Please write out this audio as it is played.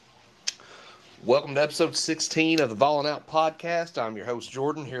Welcome to episode 16 of the Volin' Out podcast. I'm your host,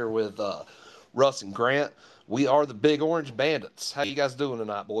 Jordan, here with Russ and Grant. We are the Big Orange Banditz. How you guys doing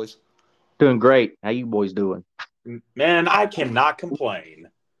tonight, boys? Doing great. How you boys doing? Man, I cannot complain.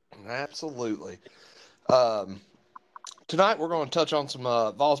 Absolutely. Um, Tonight, we're going to touch on some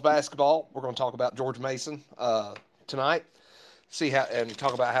Vols basketball. We're going to talk about George Mason tonight, see how and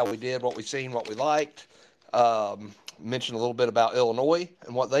talk about how we did, what we seen, what we liked. Mention a little bit about Illinois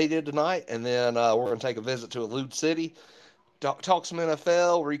and what they did tonight, and then we're going to take a visit to Allude City, talk some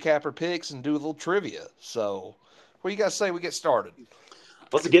NFL, recap our picks, and do a little trivia. So, what do you guys say we get started?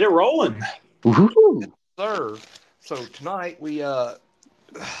 Let's get it rolling. Woo-hoo. Sir. So tonight we our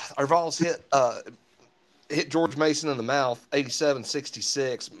Vols hit George Mason in the mouth,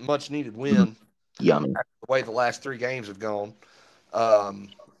 87-66, much needed win. Yummy. The way the last three games have gone.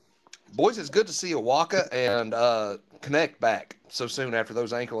 Boys, it's good to see Awaka and Connect back so soon after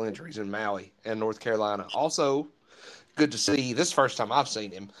those ankle injuries in Maui and North Carolina. Also, good to see, this is the first time I've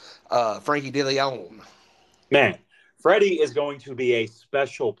seen him, Frankie DeLeon. Man, Freddie is going to be a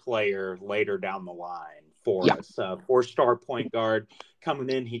special player later down the line for us. Four-star point guard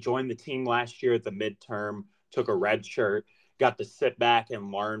coming in. He joined the team last year at the midterm, took a red shirt, got to sit back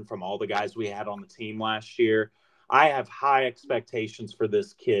and learn from all the guys we had on the team last year. I have high expectations for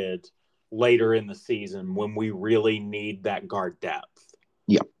this kid later in the season when we really need that guard depth.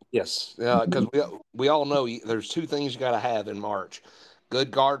 Yeah. Yes, because we all know there's two things you got to have in March: good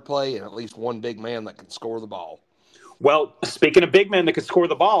guard play and at least one big man that can score the ball. Well, speaking of big men that could score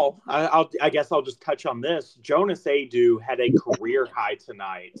the ball, I guess I'll just touch on this. Jonas Adu had a career high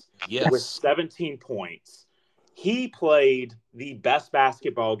tonight with 17 points. He played the best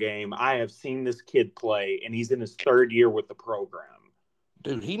basketball game I have seen this kid play, and he's in his third year with the program.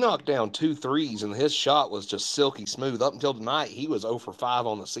 Dude, he knocked down 2 threes, and his shot was just silky smooth. Up until tonight, he was 0 for 5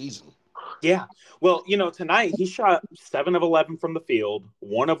 on the season. Yeah. Well, tonight he shot 7 of 11 from the field,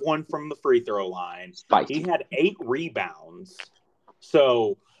 1 of 1 from the free throw line. Spicy. He had 8 rebounds.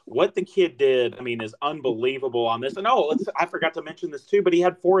 So what the kid did, is unbelievable on this. And I forgot to mention this too, but he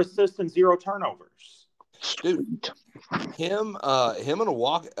had 4 assists and 0 turnovers. Dude, him and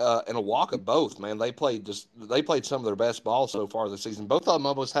Awaka both, man. They played some of their best ball so far this season. Both of them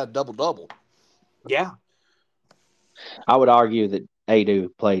almost had double. Yeah. I would argue that Adu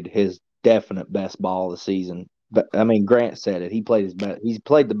played his definite best ball of the season. But Grant said it. He played his best. He's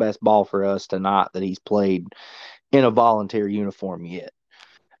played the best ball for us tonight that he's played in a volunteer uniform yet.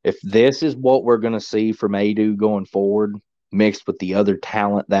 If this is what we're going to see from Adu going forward, mixed with the other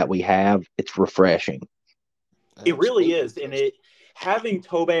talent that we have, it's refreshing. It really is. And having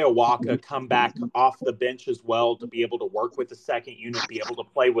Tobe Awaka come back off the bench as well to be able to work with the second unit, be able to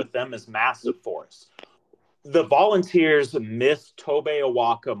play with them is massive for us. The Volunteers missed Tobe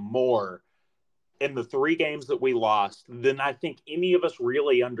Awaka more in the 3 games that we lost than I think any of us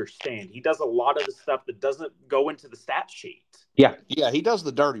really understand. He does a lot of the stuff that doesn't go into the stat sheet. Yeah, he does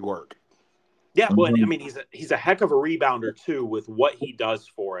the dirty work. Yeah, well, he's a heck of a rebounder too with what he does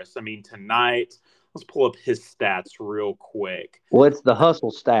for us. Tonight, let's pull up his stats real quick. Well, it's the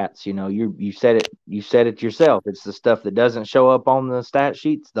hustle stats. You said it. You said it yourself. It's the stuff that doesn't show up on the stat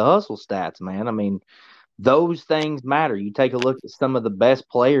sheets. The hustle stats, man. Those things matter. You take a look at some of the best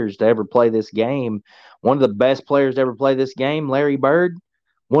players to ever play this game. One of the best players to ever play this game, Larry Bird,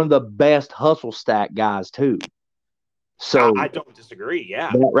 one of the best hustle stat guys too. So I don't disagree.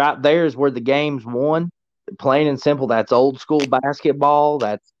 Yeah, that right there is where the game's won. Plain and simple, that's old school basketball.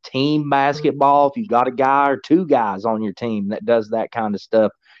 That's team basketball. If you've got a guy or 2 guys on your team that does that kind of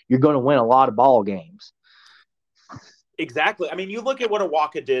stuff, you're going to win a lot of ball games. Exactly. You look at what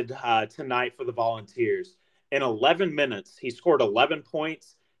Awaka did tonight for the Volunteers. In 11 minutes, he scored 11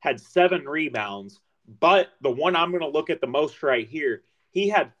 points, had 7 rebounds. But the one I'm going to look at the most right here, he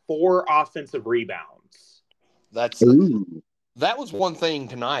had 4 offensive rebounds. That was one thing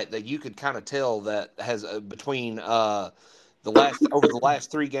tonight that you could kind of tell that has between over the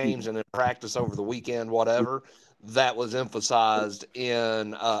last 3 games and in practice over the weekend, whatever, that was emphasized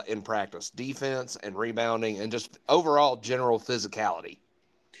in practice: defense and rebounding and just overall general physicality.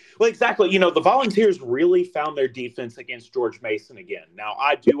 Well, exactly. The Volunteers really found their defense against George Mason again. Now,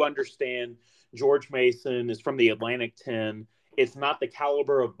 I do understand George Mason is from the Atlantic 10. It's not the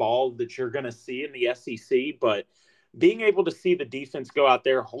caliber of ball that you're going to see in the SEC, but being able to see the defense go out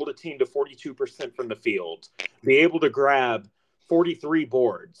there, hold a team to 42% from the field, be able to grab 43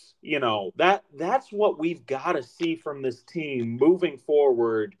 boards, that's what we've got to see from this team moving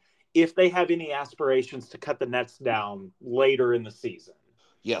forward if they have any aspirations to cut the nets down later in the season.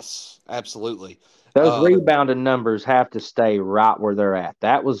 Yes, absolutely. Those rebounding numbers have to stay right where they're at.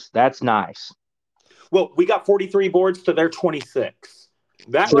 That's nice. Well, we got 43 boards to their 26.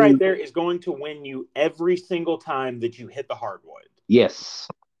 That right there is going to win you every single time that you hit the hardwood. Yes.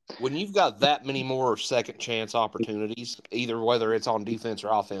 When you've got that many more second chance opportunities, either whether it's on defense or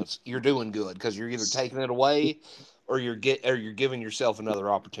offense, you're doing good because you're either taking it away or you're giving yourself another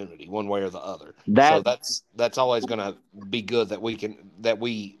opportunity, one way or the other. So that's always going to be good that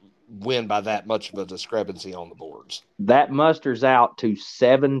we win by that much of a discrepancy on the boards. That musters out to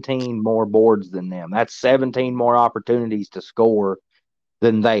 17 more boards than them. That's 17 more opportunities to score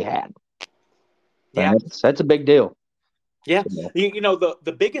than they had. Yeah, that's a big deal. Yeah,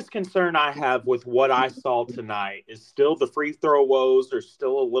 the biggest concern I have with what I saw tonight is still the free throw woes are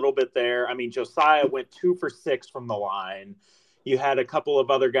still a little bit there. I mean, Josiah went 2 for 6 from the line. You had a couple of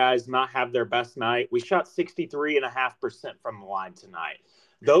other guys not have their best night. We shot 63.5% from the line tonight.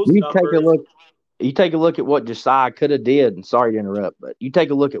 Those numbers. You take a look at what Josiah could have did, and sorry to interrupt, but you take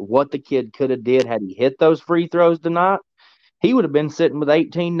a look at what the kid could have did had he hit those free throws tonight, he would have been sitting with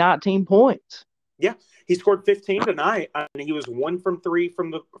 18, 19 points. Yeah, he scored 15 tonight, and he was 1 from 3 from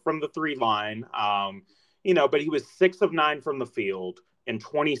the 3 line. But he was 6 of 9 from the field in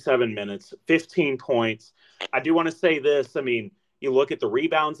 27 minutes, 15 points. I do want to say this. I mean, you look at the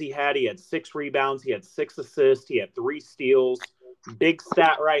rebounds he had. He had 6 rebounds. He had 6 assists. He had 3 steals. Big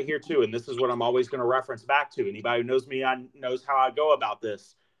stat right here, too, and this is what I'm always going to reference back to. Anybody who knows me knows how I go about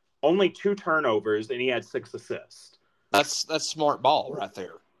this. Only 2 turnovers, and he had 6 assists. That's smart ball right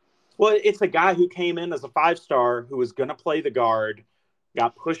there. Well, it's a guy who came in as a 5-star who was going to play the guard,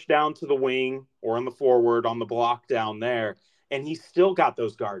 got pushed down to the wing or on the forward on the block down there, and he still got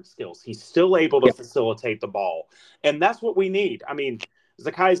those guard skills. He's still able to facilitate the ball, and that's what we need. I mean,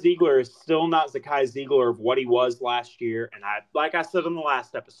 Zakai Ziegler is still not Zakai Ziegler of what he was last year, and like I said in the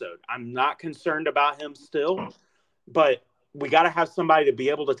last episode, I'm not concerned about him still, but we got to have somebody to be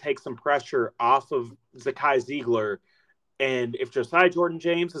able to take some pressure off of Zakai Ziegler. And if Josiah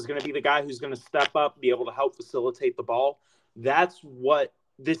Jordan-James is going to be the guy who's going to step up, be able to help facilitate the ball, that's what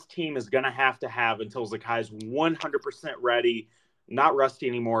this team is going to have until Zakai's 100% ready, not rusty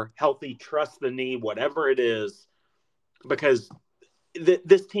anymore, healthy, trust the knee, whatever it is, because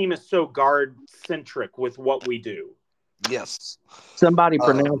this team is so guard-centric with what we do. Yes. Somebody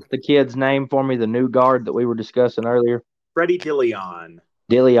pronounce the kid's name for me, the new guard that we were discussing earlier. Freddie Dilion.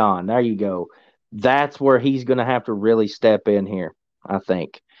 Dilion, there you go. That's where he's going to have to really step in here, I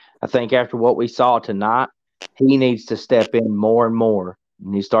think. I think after what we saw tonight, he needs to step in more and more.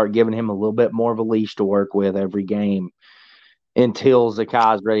 And you start giving him a little bit more of a leash to work with every game until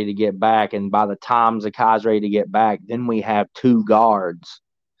Zakai's ready to get back. And by the time Zakai's ready to get back, then we have 2 guards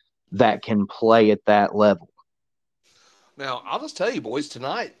that can play at that level. Now, I'll just tell you, boys,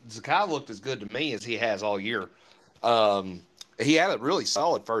 tonight, Zakai looked as good to me as he has all year. He had a really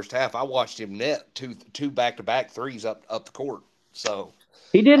solid first half. I watched him net two back-to-back threes up the court. So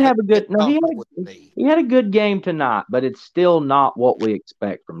he did have a good he had a good game tonight, but it's still not what we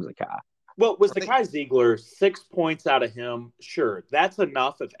expect from Zakai. Well, with Zakai Ziegler, 6 points out of him, sure, that's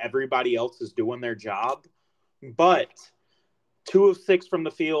enough if everybody else is doing their job. But 2 of 6 from the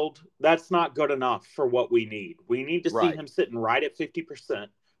field, that's not good enough for what we need. We need to see him sitting right at 50%.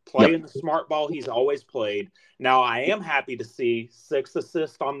 Playing the smart ball he's always played. Now, I am happy to see 6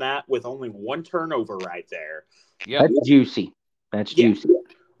 assists on that with only 1 turnover right there. Yeah, that's juicy. That's juicy.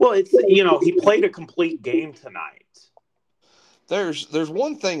 Well, it's he played a complete game tonight. There's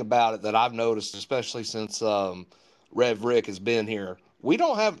one thing about it that I've noticed, especially since Rev Rick has been here. They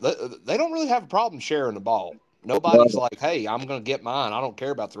don't really have a problem sharing the ball. Nobody's like, hey, I'm going to get mine. I don't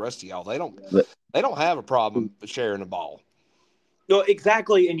care about the rest of y'all. They don't have a problem sharing the ball. No,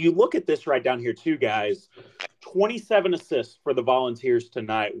 exactly. And you look at this right down here, too, guys. 27 assists for the Volunteers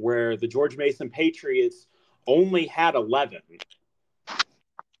tonight, where the George Mason Patriots only had 11.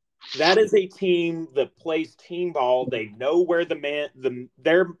 That is a team that plays team ball. They know where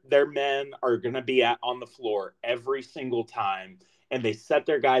their men are going to be at on the floor every single time, and they set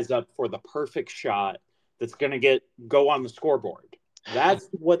their guys up for the perfect shot that's going to go on the scoreboard. That's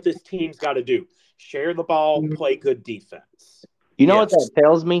what this team's got to do. Share the ball, play good defense. You know what that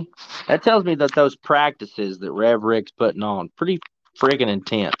tells me? That tells me that those practices that Rev Rick's putting on pretty freaking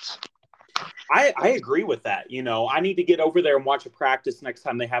intense. I agree with that. I need to get over there and watch a practice next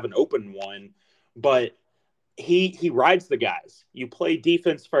time they have an open one. But he rides the guys. You play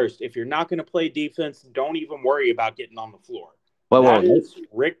defense first. If you're not going to play defense, don't even worry about getting on the floor. That is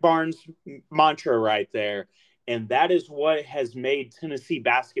Rick Barnes' mantra right there. And that is what has made Tennessee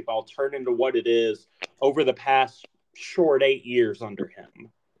basketball turn into what it is over the past short 8 years under him.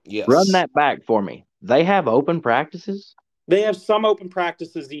 Yes. Run that back for me. They have open practices? They have some open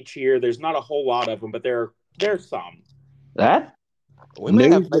practices each year. There's not a whole lot of them, but there's some. That We may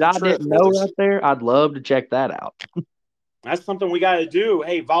have news to make that a I trip, didn't know boys. right there. I'd love to check that out. That's something we got to do.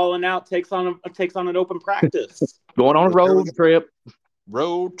 Hey, Volling Out takes on an open practice. Going on a road trip.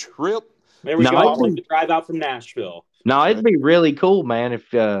 Road trip. There we No, go. I'll like to drive out from Nashville. No, it'd be really cool, man. If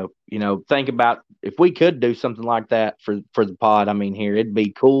think about if we could do something like that for the pod. I mean, here it'd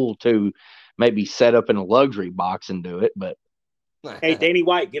be cool to maybe set up in a luxury box and do it. But hey, Danny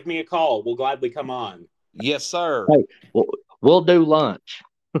White, give me a call. We'll gladly come on. Yes, sir. Hey, we'll do lunch.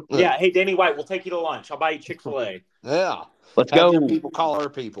 Yeah. Hey, Danny White, we'll take you to lunch. I'll buy you Chick-fil-A. Yeah. Let's Have go. your people call our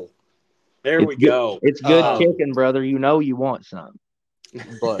people. There we go. It's good chicken, brother. You know you want some.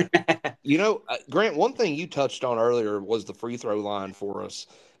 But, Grant, one thing you touched on earlier was the free throw line for us.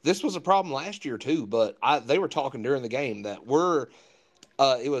 This was a problem last year, too, but they were talking during the game that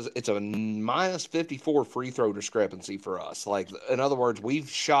it's a minus 54 free throw discrepancy for us. Like, in other words, we've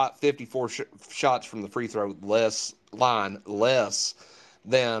shot 54 shots from the free throw less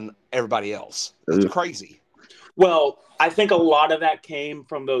than everybody else. It's crazy. Well, I think a lot of that came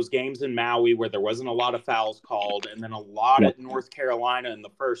from those games in Maui where there wasn't a lot of fouls called, and then a lot at North Carolina in the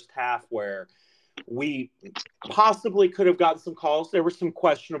first half where we possibly could have gotten some calls. There were some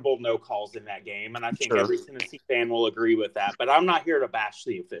questionable no calls in that game, and I think every Tennessee fan will agree with that. But I'm not here to bash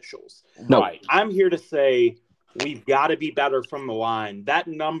the officials. No. Right. I'm here to say we've got to be better from the line. That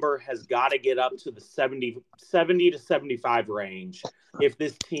number has got to get up to the 70 to 75 range if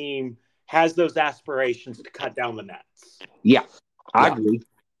this team has those aspirations to cut down the nets. Yeah, I agree.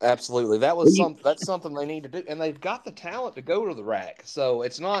 Absolutely. That's something they need to do. And they've got the talent to go to the rack. So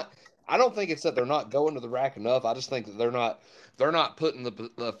it's not – I don't think it's that they're not going to the rack enough. I just think that they're not putting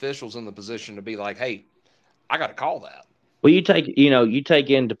the officials in the position to be like, hey, I got to call that. Well, you take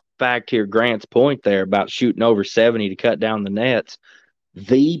into fact here Grant's point there about shooting over 70 to cut down the nets.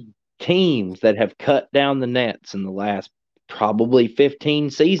 The teams that have cut down the nets in the last probably 15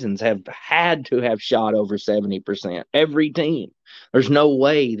 seasons have had to have shot over 70%. Every team. There's no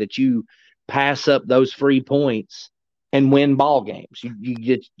way that you pass up those free points and win ball games.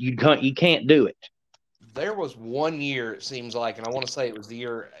 You can't do it. There was 1 year, it seems like, and I want to say it was the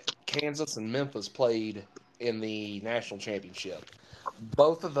year Kansas and Memphis played in the national championship.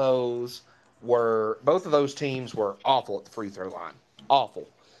 Both of those teams were awful at the free throw line. Awful.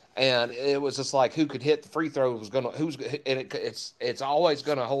 And it was just like who could hit the free throw it's always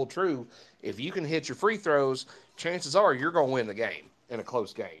gonna hold true. If you can hit your free throws, chances are you're gonna win the game in a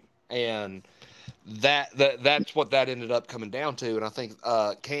close game. And that's what that ended up coming down to. And I think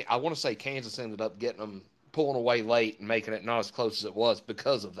I want to say Kansas ended up getting them pulling away late and making it not as close as it was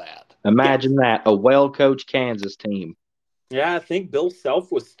because of that. Imagine that, a well-coached Kansas team. Yeah, I think Bill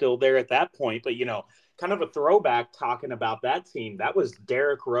Self was still there at that point, but kind of a throwback talking about that team. That was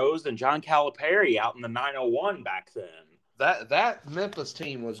Derrick Rose and John Calipari out in the 901 back then. That Memphis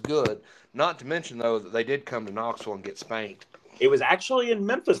team was good. Not to mention, though, that they did come to Knoxville and get spanked. It was actually in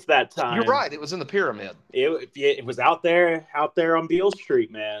Memphis that time. You're right. It was in the Pyramid. It was out there on Beale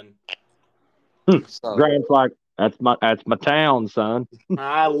Street, man. So. Grant's like, that's my town, son.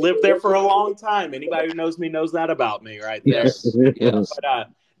 I lived there for a long time. Anybody who knows me knows that about me right there. Yes. But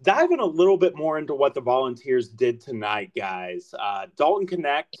diving a little bit more into what the Volunteers did tonight, guys. Dalton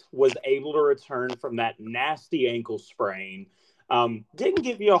Connect was able to return from that nasty ankle sprain. Didn't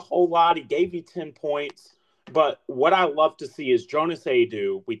give you a whole lot. He gave you 10 points. But what I love to see is Jonas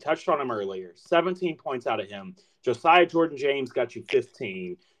Adu. We touched on him earlier. 17 points out of him. Josiah Jordan-James got you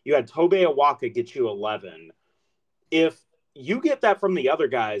 15. You had Tobe Awaka get you 11. If you get that from the other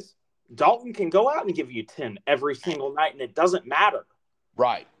guys, Dalton can go out and give you 10 every single night, and it doesn't matter.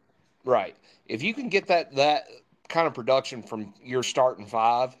 Right. If you can get that kind of production from your starting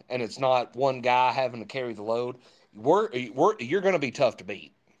five, and it's not one guy having to carry the load, you're going to be tough to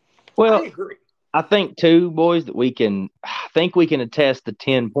beat. Well, I agree. I think too, boys, that we can attest the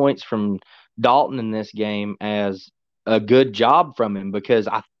 10 points from Dalton in this game as a good job from him, because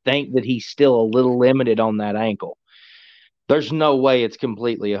I think that he's still a little limited on that ankle. There's no way it's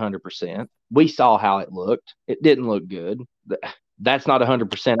completely 100%. We saw how it looked. It didn't look good. That's not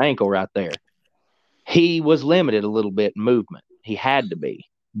 100% ankle right there. He was limited a little bit in movement. He had to be.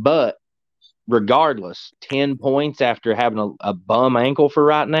 But regardless, 10 points after having a bum ankle for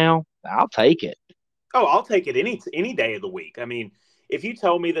right now, I'll take it. Oh, I'll take it any day of the week. I mean, if you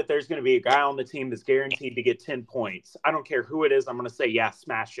tell me that there's going to be a guy on the team that's guaranteed to get 10 points, I don't care who it is. I'm going to say, yeah,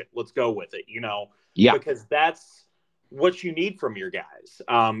 smash it. Let's go with it, Yeah. Because that's what you need from your guys.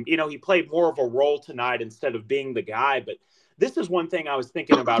 He played more of a role tonight instead of being the guy, but this is one thing I was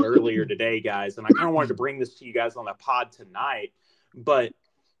thinking about earlier today, guys, and I kind of wanted to bring this to you guys on the pod tonight. But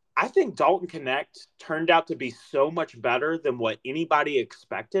I think Dalton Connect turned out to be so much better than what anybody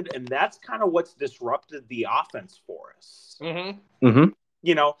expected, and that's kind of what's disrupted the offense for us. Mm-hmm. Mm-hmm.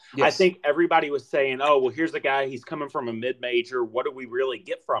 You know, Yes. I think everybody was saying, oh, well, here's a guy, he's coming from a mid-major. What do we really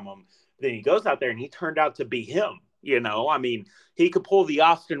get from him? Then he goes out there and he turned out to be him. You know, I mean, he could pull the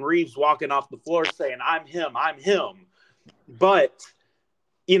Austin Reeves walking off the floor saying, I'm him. But,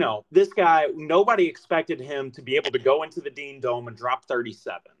 you know, this guy, nobody expected him to be able to go into the Dean Dome and drop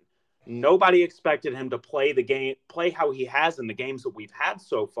 37. Nobody expected him to play how he has in the games that we've had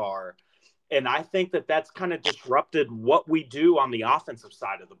so far. And I think that that's kind of disrupted what we do on the offensive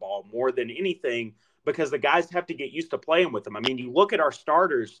side of the ball more than anything, because the guys have to get used to playing with him. I mean, you look at our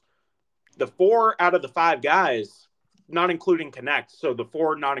starters, the 4 out of the 5 guys, not including Connect, so the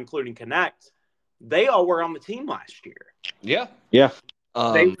 4 not including Connect, they all were on the team last year. Yeah. Yeah.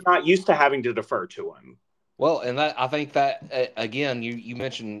 They were not used to having to defer to him. Well, and I think that, again, you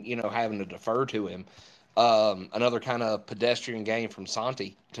mentioned, you know, having to defer to him. Another kind of pedestrian game from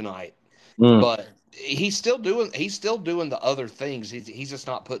Santi tonight. But he's still doing the other things. He's just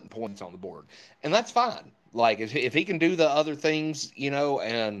not putting points on the board, and that's fine. Like if he can do the other things, you know,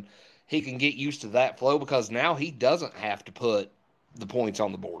 and he can get used to that flow, because now he doesn't have to put the points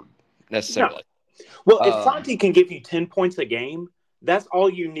on the board necessarily. No. Well, if Santi can give you 10 points a game, that's all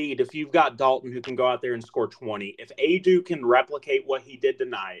you need. If you've got Dalton who can go out there and score 20, if Adu can replicate what he did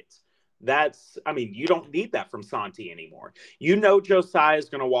tonight, you don't need that from Santi anymore. You know Josiah is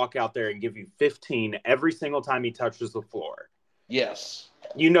going to walk out there and give you 15 every single time he touches the floor. Yes.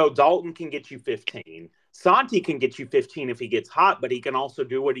 You know Dalton can get you 15. Santi can get you 15 if he gets hot, but he can also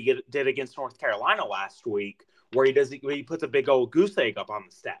do what he did against North Carolina last week, where he puts a big old goose egg up on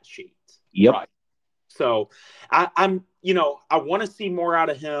the stat sheet. Yep. Right. So I want to see more out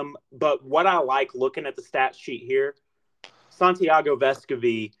of him, but what I like looking at the stat sheet here, Santiago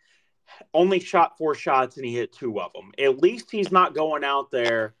Vescovi only shot 4 shots and he hit 2 of them. At least he's not going out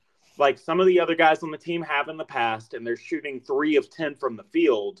there like some of the other guys on the team have in the past, and they're shooting 3 of 10 from the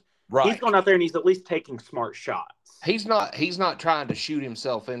field. Right. He's going out there and he's at least taking smart shots. He's not trying to shoot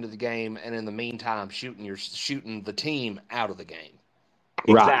himself into the game, and in the meantime shooting the team out of the game.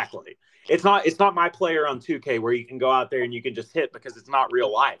 Exactly. Right. It's not my player on 2K where you can go out there and you can just hit, because it's not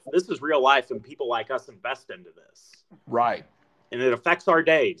real life. This is real life, and people like us invest into this. Right. And it affects our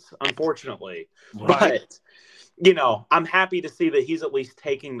days, unfortunately. Right. But, you know, I'm happy to see that he's at least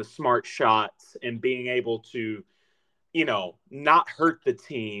taking the smart shots and being able to, you know, not hurt the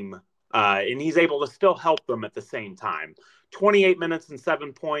team. And he's able to still help them at the same time. 28 minutes and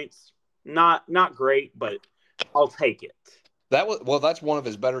 7 points, not great, but I'll take it. That's one of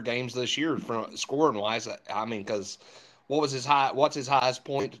his better games this year from scoring wise. I mean, because what's his highest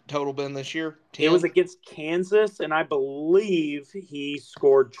point total been this year? 10? It was against Kansas, and I believe he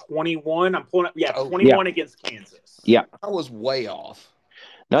scored 21. I'm pulling up. Yeah, 21 against Kansas. Yeah. I was way off.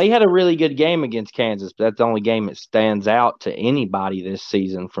 No, he had a really good game against Kansas, but that's the only game that stands out to anybody this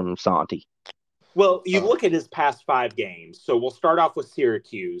season from Santi. Well, you look at his past 5 games. So we'll start off with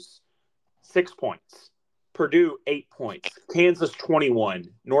Syracuse, 6 points. Purdue, 8 points. Kansas, 21.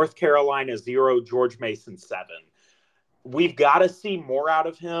 North Carolina, 0. George Mason, 7. We've got to see more out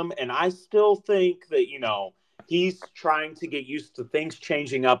of him, and I still think that, you know, he's trying to get used to things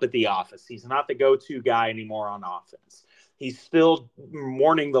changing up at the office. He's not the go-to guy anymore on offense. He's still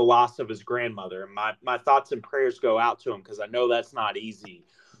mourning the loss of his grandmother. My thoughts and prayers go out to him, because I know that's not easy.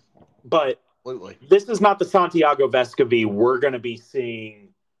 But Absolutely. This is not the Santiago Vescovi we're going to be seeing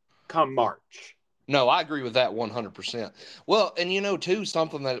come March. No, I agree with that 100%. Well, and, you know, too,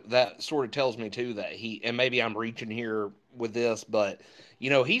 something that sort of tells me, too, that and maybe I'm reaching here with this, but, you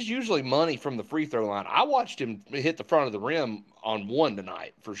know, he's usually money from the free throw line. I watched him hit the front of the rim on 1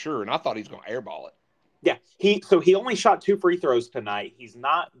 tonight, for sure, and I thought he was going to airball it. Yeah, he only shot 2 free throws tonight. He's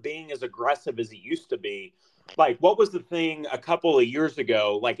not being as aggressive as he used to be. Like, what was the thing a couple of years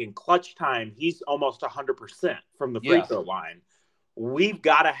ago? Like, in clutch time, he's almost 100% from the free throw line. We've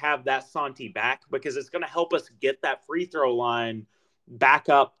got to have that Santi back, because it's going to help us get that free throw line back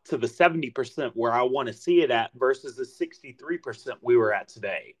up to the 70% where I want to see it at versus the 63% we were at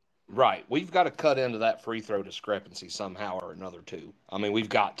today. Right. We've got to cut into that free throw discrepancy somehow or another, too. I mean, we've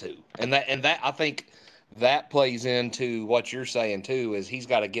got to. And that I think that plays into what you're saying, too, is he's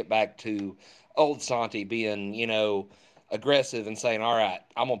got to get back to old Santi being, you know, aggressive and saying, all right,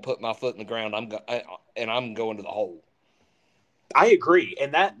 I'm going to put my foot in the ground, I'm going to the hole. I agree.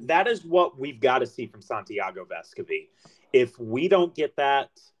 And that is what we've got to see from Santiago Vescovi. If we don't get that,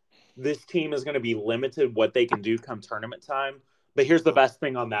 this team is going to be limited what they can do come tournament time. But here's the best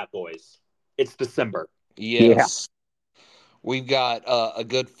thing on that, boys. It's December. Yes. We've got a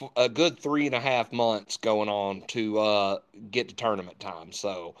good 3.5 months going on to get to tournament time.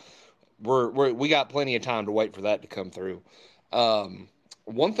 So we got plenty of time to wait for that to come through.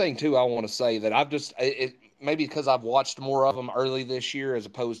 One thing too, I want to say that I've just maybe because I've watched more of them early this year as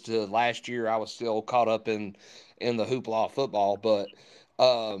opposed to last year. I was still caught up in the hoopla of football, but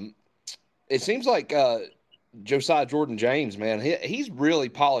it seems like Josiah Jordan James, man, he's really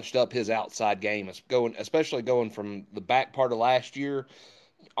polished up his outside game. Especially going from the back part of last year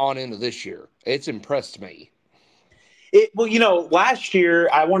on into this year. It's impressed me. Well, last year,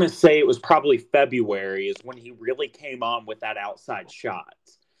 I want to say it was probably February is when he really came on with that outside shot.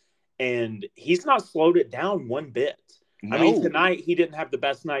 And he's not slowed it down one bit. No. I mean, tonight he didn't have the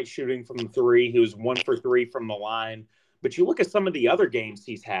best night shooting from 3. He was 1 for 3 from the line. But you look at some of the other games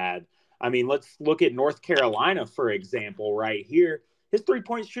he's had. I mean, let's look at North Carolina, for example, right here. His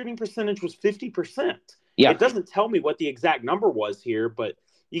 3-point shooting percentage was 50%. Yeah. It doesn't tell me what the exact number was here, but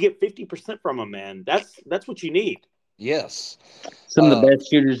you get 50% from him, man. That's what you need. Yes. Some of the best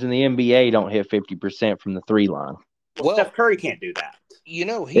shooters in the NBA don't hit 50% from the 3 line. Well, Steph Curry can't do that. He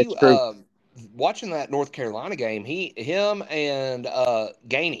watching that North Carolina game, him and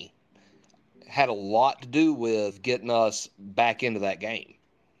Gainey had a lot to do with getting us back into that game,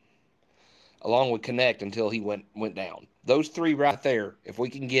 along with Connect until he went down. Those 3 right there, if we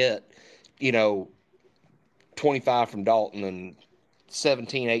can get, 25 from Dalton and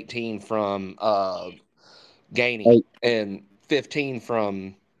 17, 18 from Gainey and 15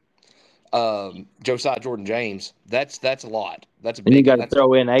 from Josiah Jordan James, that's a lot. That's a big. And you got to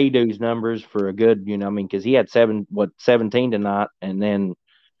throw in Adu's numbers for a good, because he had 17 tonight, and then,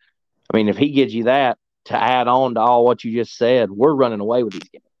 if he gives you that to add on to all what you just said, we're running away with these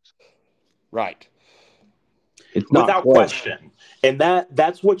games. Right. It's not without question, and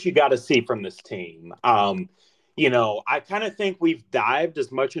that's what you got to see from this team. I kind of think we've dived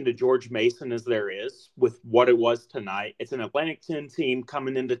as much into George Mason as there is with what it was tonight. It's an Atlantic 10 team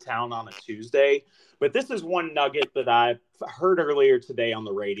coming into town on a Tuesday. But this is one nugget that I heard earlier today on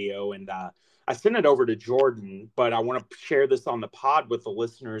the radio, and I sent it over to Jordan, but I want to share this on the pod with the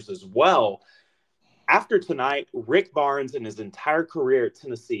listeners as well. After tonight, Rick Barnes in his entire career at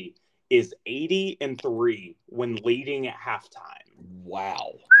Tennessee is 80-3 when leading at halftime.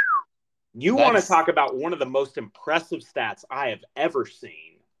 Wow. You want to talk about one of the most impressive stats I have ever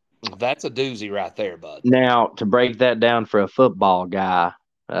seen. That's a doozy right there, bud. Now, to break that down for a football guy,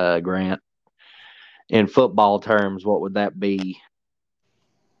 Grant, in football terms, what would that be?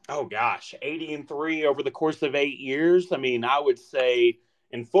 Oh, gosh, 80-3 over the course of 8 years. I mean, I would say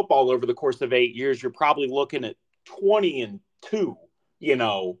in football over the course of 8 years, you're probably looking at 20-2, leading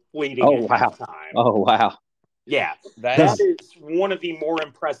at halftime. Oh, wow. Yeah, that is one of the more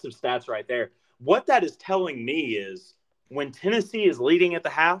impressive stats right there. What that is telling me is when Tennessee is leading at the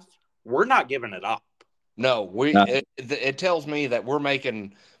half, we're not giving it up. No, it tells me that we're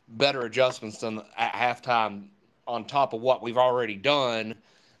making better adjustments than at halftime on top of what we've already done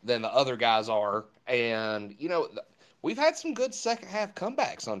than the other guys are. And, we've had some good second half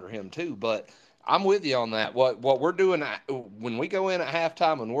comebacks under him too, but I'm with you on that. What we're doing when we go in at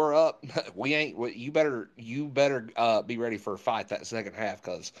halftime and we're up, we ain't. You better be ready for a fight that second half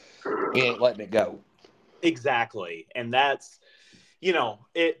because we ain't letting it go. Exactly, and that's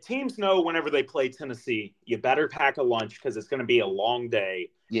teams know whenever they play Tennessee, you better pack a lunch because it's going to be a long day.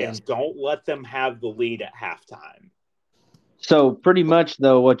 Yes. And don't let them have the lead at halftime. So pretty much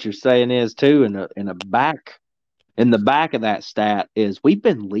though, what you're saying is too in the back of that stat is we've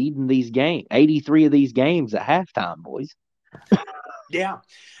been leading these games, 83 of these games at halftime, boys. Yeah.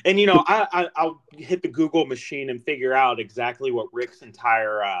 And, I'll hit the Google machine and figure out exactly what Rick's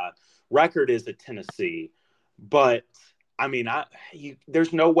entire record is at Tennessee. But,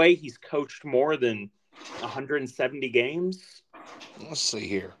 there's no way he's coached more than 170 games. Let's see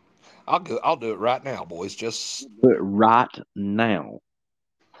here. I'll do it right now, boys. Just do it right now.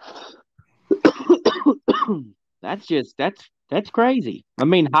 That's crazy.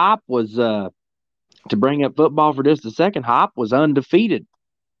 Hop was to bring up football for just a second. Hop was undefeated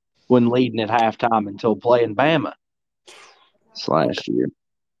when leading at halftime until playing Bama last year.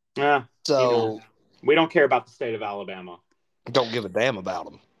 Yeah. So we don't care about the state of Alabama. Don't give a damn about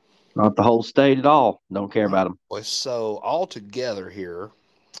them. Not the whole state at all. Don't care about them. So all together here,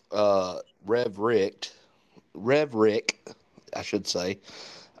 Rev Rick, I should say.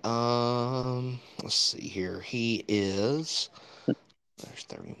 Let's see here. He is There's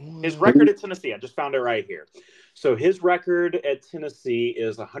 31. His record at Tennessee, I just found it right here. So his record at Tennessee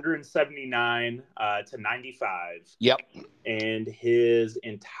is 179 to 95. Yep. And his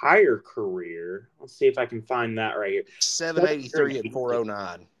entire career, let's see if I can find that right here. 783 and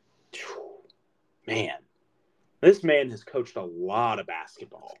 409. Man, this man has coached a lot of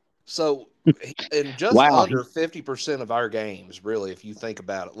basketball. So, in just under 50% of our games, really, if you think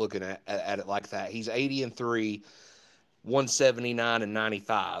about it, looking at it like that, he's 80 and 3, 179 and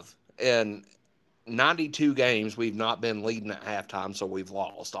 95. And 92 games, we've not been leading at halftime, so we've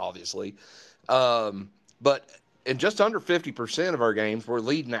lost, obviously. But in just under 50% of our games, we're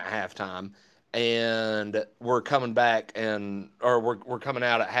leading at halftime, and we're coming back we're coming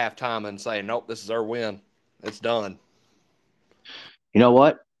out at halftime and saying, nope, this is our win. It's done. You know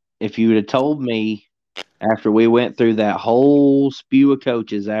what? If you would have told me after we went through that whole spew of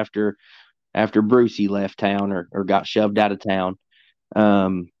coaches after Brucey left town or got shoved out of town,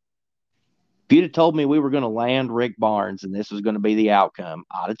 if you'd have told me we were going to land Rick Barnes and this was going to be the outcome,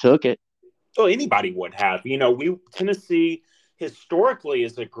 I'd have took it. Well, anybody would have. Tennessee historically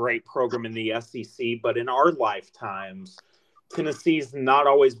is a great program in the SEC, but in our lifetimes, Tennessee's not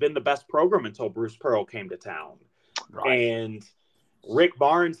always been the best program until Bruce Pearl came to town. Right. And Rick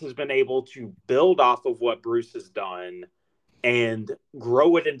Barnes has been able to build off of what Bruce has done and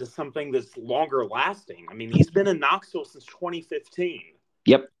grow it into something that's longer lasting. I mean, he's been in Knoxville since 2015.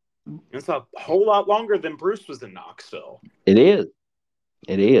 Yep. It's a whole lot longer than Bruce was in Knoxville. It is.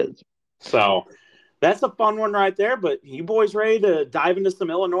 So that's a fun one right there. But you boys ready to dive into some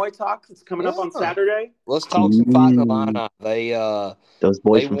Illinois talk that's coming up on Saturday? Let's talk some Fighting Illini. Those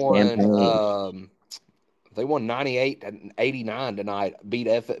boys from won. They won 98 and 89 tonight. Beat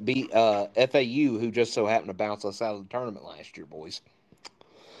FAU, who just so happened to bounce us out of the tournament last year, boys.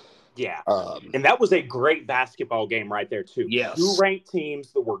 Yeah, and that was a great basketball game right there too. Yes, 2 ranked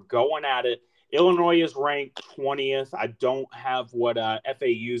teams that were going at it. Illinois is ranked 20th. I don't have what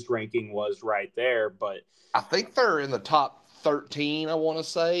FAU's ranking was right there, but I think they're in the top 13. I want to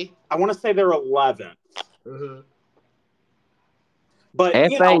say they're 11th. Mm-hmm. But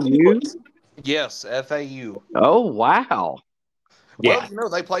FAU. Yes, FAU. Oh, wow. Yeah. Well,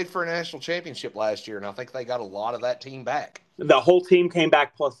 they played for a national championship last year, and I think they got a lot of that team back. The whole team came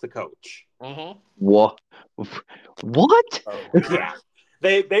back plus the coach. Mm-hmm. What? Yeah.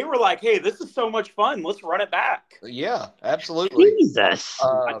 They were like, hey, this is so much fun. Let's run it back. Yeah, absolutely. Jesus.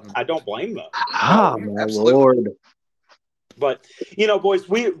 I don't blame them. Oh, my Lord. But, boys,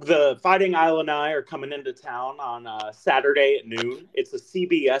 the Fighting Illini are coming into town on Saturday at noon. It's a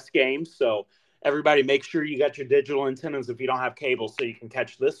CBS game, so everybody make sure you got your digital antennas if you don't have cable so you can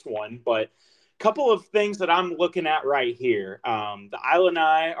catch this one. But a couple of things that I'm looking at right here. The Illini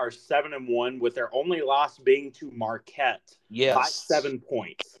are 7-1 with their only loss being to Marquette by 7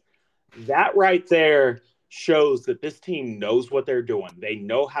 points. That right there shows that this team knows what they're doing. They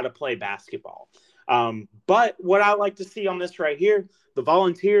know how to play basketball. But what I like to see on this right here, the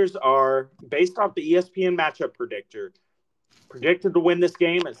Volunteers are, based off the ESPN matchup predictor, predicted to win this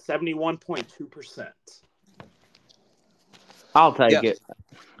game at 71.2%. I'll take it.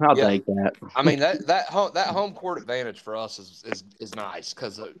 I'll take that. I mean, that home court advantage for us is nice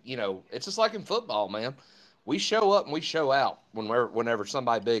because it's just like in football, man. We show up and we show out whenever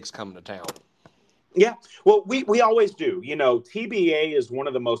somebody big's coming to town. Yeah, well, we always do. TBA is one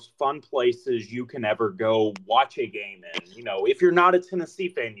of the most fun places you can ever go watch a game in. If you're not a Tennessee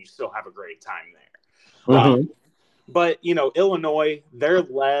fan, you still have a great time there. Mm-hmm. But, Illinois, they're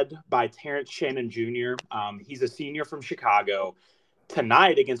led by Terrence Shannon Jr. He's a senior from Chicago.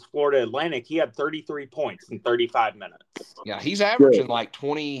 Tonight against Florida Atlantic, he had 33 points in 35 minutes. Yeah, he's averaging like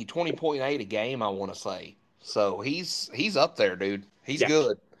 20.8 a game, I want to say. So he's up there, dude. He's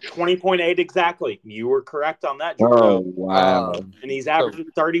good. 20.8 exactly. You were correct on that, Georgia. Oh, wow. And he's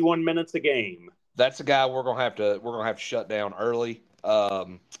averaging 31 minutes a game. That's a guy we're gonna have to shut down early.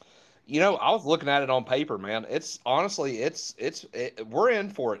 I was looking at it on paper, man. It's honestly, we're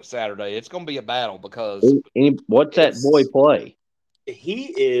in for it Saturday. It's gonna be a battle because what's that boy play?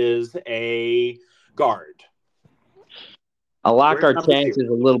 He is a guard. I like our chances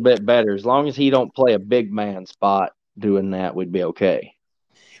a little bit better. As long as he don't play a big man spot doing that, we'd be okay.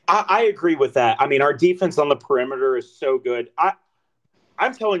 I agree with that. I mean, our defense on the perimeter is so good.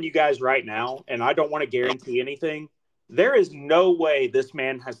 I'm telling you guys right now, and I don't want to guarantee anything, there is no way this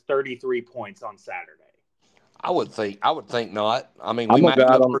man has 33 points on Saturday. I would think not. I mean, we matched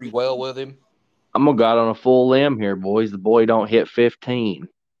up pretty well with him. I'm gonna go out on a full limb here, boys. The boy don't hit 15.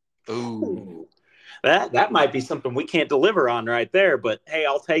 Ooh. That might be something we can't deliver on right there, but hey,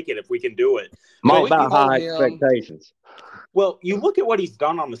 I'll take it if we can do it. I'm all about high expectations. Well, you look at what he's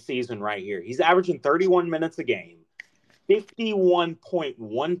done on the season right here. He's averaging 31 minutes a game,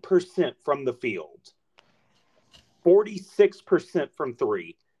 51.1% from the field, 46% from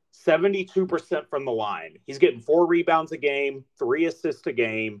three, 72% from the line. He's getting 4 rebounds a game, 3 assists a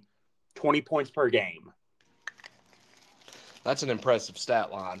game, 20 points per game. That's an impressive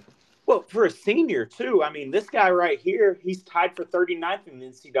stat line. Well, for a senior, too, I mean, this guy right here, he's tied for 39th in the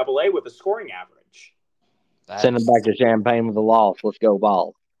NCAA with a scoring average. Send him back to Champaign with a loss. Let's go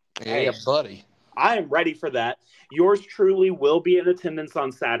Vols. Yeah, hey, buddy. I am ready for that. Yours truly will be in attendance on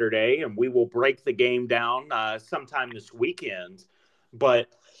Saturday, and we will break the game down sometime this weekend. But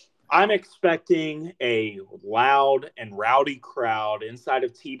I'm expecting a loud and rowdy crowd inside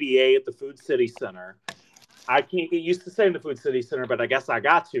of TBA at the Food City Center. I can't get used to saying the Food City Center, but I guess I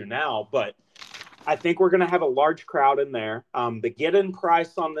got to now. But I think we're going to have a large crowd in there. The get-in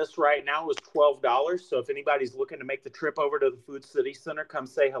price on this right now is $12. So if anybody's looking to make the trip over to the Food City Center, come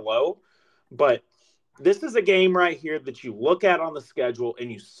say hello. But this is a game right here that you look at on the schedule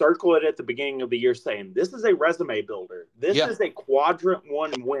and you circle it at the beginning of the year saying, this is a resume builder. This is a quadrant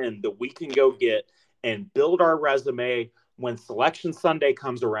 1 win that we can go get and build our resume. When Selection Sunday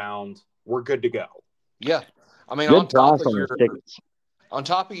comes around, we're good to go. Yeah. I mean, on top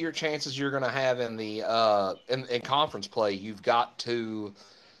of your chances you're going to have in the in conference play, you've got to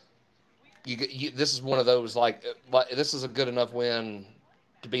this is one of those like this is a good enough win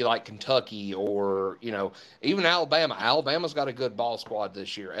to be like Kentucky or, even Alabama. Alabama's got a good ball squad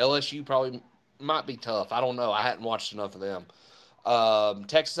this year. LSU probably might be tough. I don't know. I hadn't watched enough of them.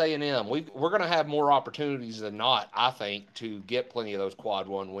 Texas A&M, we're going to have more opportunities than not, I think, to get plenty of those quad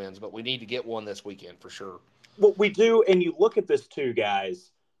 1 wins, but we need to get one this weekend for sure. Well, we do, and you look at this too,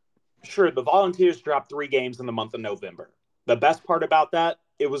 guys. Sure, the Volunteers dropped 3 games in the month of November. The best part about that,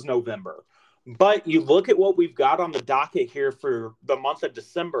 it was November. But you look at what we've got on the docket here for the month of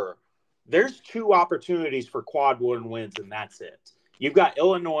December, there's 2 opportunities for quad 1 wins, and that's it. You've got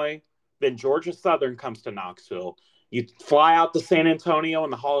Illinois, then Georgia Southern comes to Knoxville. You fly out to San Antonio in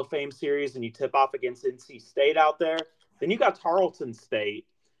the Hall of Fame series, and you tip off against NC State out there. Then you got Tarleton State.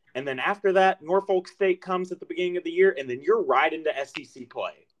 And then after that, Norfolk State comes at the beginning of the year, and then you're right into SEC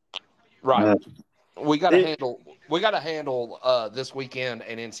play. Right. We got to handle this weekend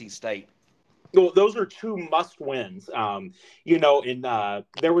and NC State. Well, those are 2 must wins.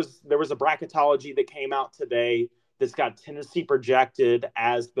 There was a bracketology that came out today that's got Tennessee projected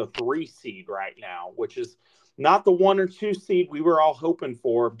as the 3 seed right now, which is not the 1 or 2 seed we were all hoping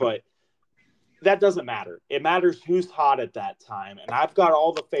for, but that doesn't matter. It matters who's hot at that time. And I've got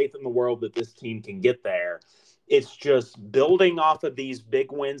all the faith in the world that this team can get there. It's just building off of these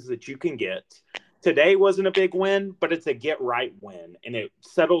big wins that you can get. Today wasn't a big win, but it's a get-right win, and it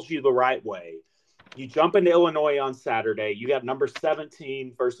settles you the right way. You jump into Illinois on Saturday. You got number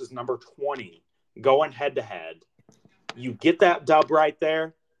 17 versus number 20 going head-to-head. You get that dub right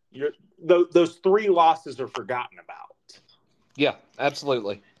there. Those 3 losses are forgotten about. Yeah,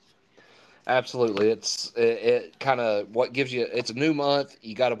 absolutely. Absolutely. It kind of what gives you – it's a new month.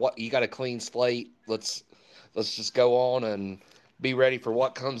 You got a clean slate. Let's just go on and be ready for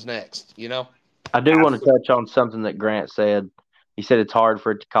what comes next, I do want to touch on something that Grant said. He said it's hard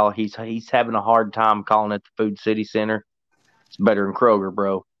for it to call. He's having a hard time calling it the Food City Center. It's better than Kroger,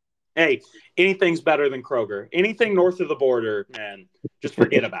 bro. Hey, anything's better than Kroger. Anything north of the border, man, just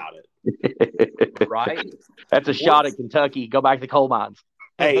forget about it. Right? That's a shot at Kentucky. Go back to the coal mines.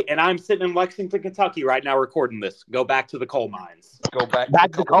 Hey, and I'm sitting in Lexington, Kentucky right now recording this. Go back to the coal mines. Go back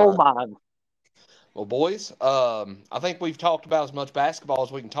to the coal mines. Well, boys, I think we've talked about as much basketball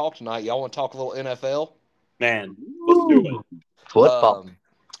as we can talk tonight. Y'all want to talk a little NFL? Man, let's do it. Football.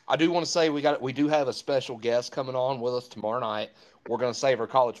 I do want to say we do have a special guest coming on with us tomorrow night. We're going to save our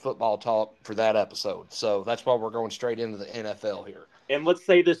college football talk for that episode. So that's why we're going straight into the NFL here. And let's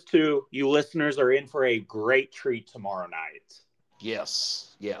say this too. You listeners are in for a great treat tomorrow night.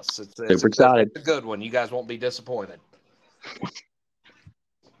 Yes. It's super excited. It's a good one. You guys won't be disappointed.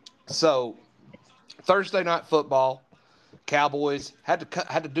 So Thursday night football, Cowboys had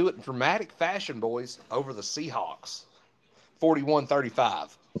to do it in dramatic fashion, boys, over the Seahawks,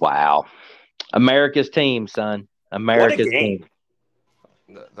 41-35. Wow, America's team, son. America's team.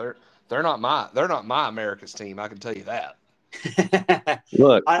 They're not my America's team. I can tell you that.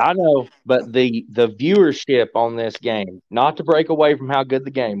 Look, I know, but the viewership on this game, not to break away from how good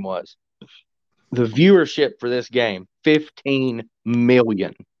the game was, the viewership for this game, 15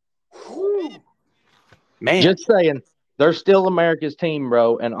 million. Man, just saying, they're still America's team,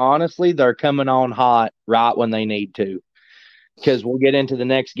 bro. And honestly, they're coming on hot right when they need to. Because we'll get into the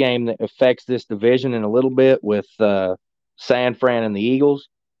next game that affects this division in a little bit with San Fran, and the Eagles,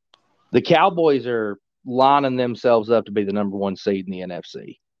 the Cowboys are lining themselves up to be the number 1 seed in the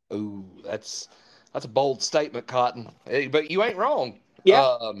NFC. Ooh, that's a bold statement, Cotton. Hey, but you ain't wrong.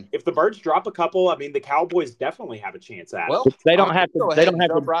 Yeah. If the Birds drop a couple, I mean, the Cowboys definitely have a chance at Well, it. They don't have to. Go They ahead don't and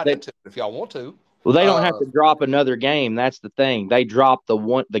have jump to. right into it if y'all want to. Well, they don't have to drop another game. That's the thing. They drop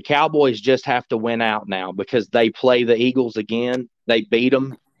the Cowboys just have to win out now because they play the Eagles again. They beat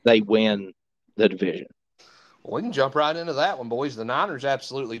them. They win the division. Well, we can jump right into that one, boys. The Niners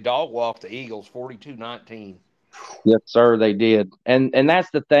absolutely dog-walked the Eagles 42-19. Yes, sir, they did. And that's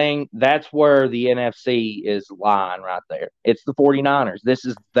the thing. That's where the NFC is lying right there. It's the 49ers. This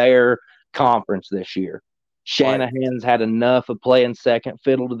is their conference this year. Shanahan's had enough of playing second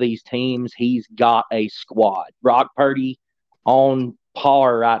fiddle to these teams. He's got a squad. Brock Purdy on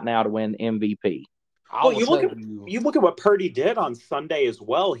par right now to win MVP. Well, you look at what Purdy did on Sunday as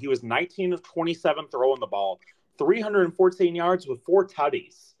well. He was 19 of 27 throwing the ball, 314 yards with 4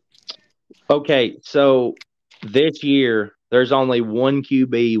 tutties. Okay, so this year there's only one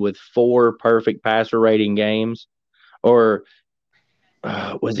QB with 4 perfect passer rating games, or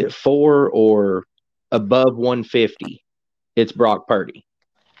was it 4 or above 150? It's Brock Purdy.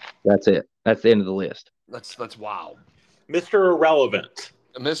 That's it. That's the end of the list. That's wild. Mr. Irrelevant.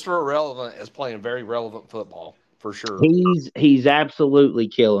 Mr. Irrelevant is playing very relevant football for sure. He's absolutely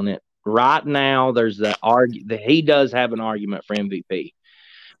killing it right now. There's he does have an argument for MVP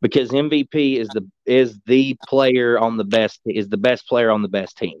because MVP is the player on the best player on the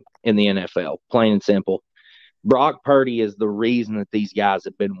best team in the NFL. Plain and simple. Brock Purdy is the reason that these guys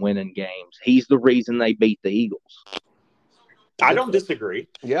have been winning games. He's the reason they beat the Eagles. I don't disagree.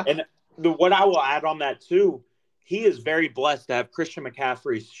 Yeah. And what I will add on that too, he is very blessed to have Christian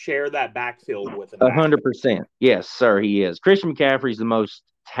McCaffrey share that backfield with him. 100%. Yes, sir, he is. Christian McCaffrey's the most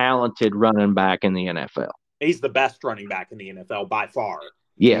talented running back in the NFL. He's the best running back in the NFL by far.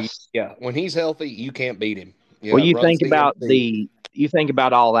 Yes. Yeah. When he's healthy, you can't beat him. Yeah, well, you think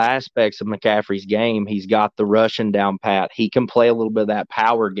about all the aspects of McCaffrey's game. He's got the rushing down pat. He can play a little bit of that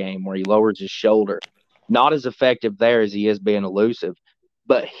power game where he lowers his shoulder. Not as effective there as he is being elusive,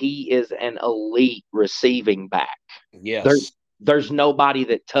 but he is an elite receiving back. Yes. There's nobody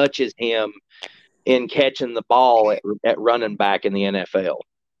that touches him in catching the ball at running back in the NFL.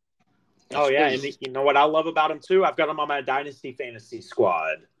 Oh, yeah, and you know what I love about him, too? I've got him on my Dynasty Fantasy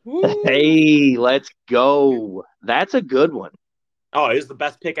squad. Hey, let's go. That's a good one. Oh, it is the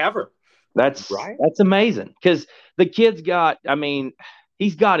best pick ever. That's amazing because the kid's got,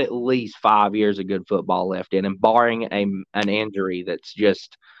 he's got at least 5 years of good football left in him, barring an injury that's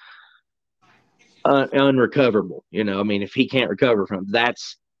just unrecoverable. If he can't recover from it,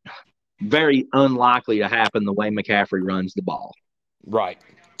 that's very unlikely to happen the way McCaffrey runs the ball. Right.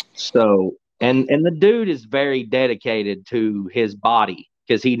 So, and the dude is very dedicated to his body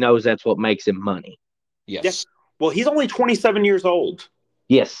because he knows that's what makes him money. Yes. Yeah. Well, he's only 27 years old.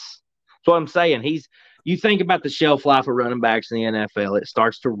 Yes. That's what I'm saying. You think about the shelf life of running backs in the NFL, it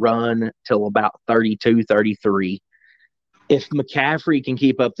starts to run till about 32, 33. If McCaffrey can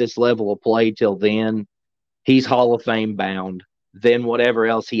keep up this level of play till then, he's Hall of Fame bound. Then whatever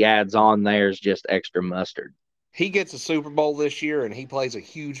else he adds on there is just extra mustard. He gets a Super Bowl this year, and he plays a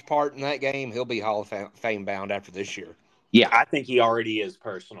huge part in that game. He'll be Hall of Fame bound after this year. Yeah. I think he already is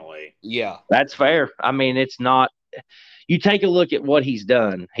personally. Yeah. That's fair. It's not – you take a look at what he's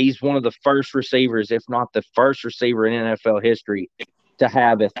done. He's one of the first receivers, if not the first receiver in NFL history, to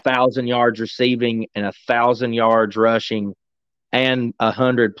have 1,000 yards receiving and 1,000 yards rushing and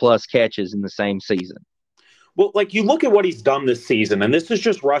 100-plus catches in the same season. Well, you look at what he's done this season, and this is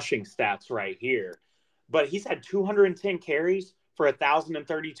just rushing stats right here. But he's had 210 carries for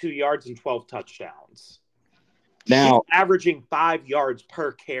 1,032 yards and 12 touchdowns. Now, he's averaging 5 yards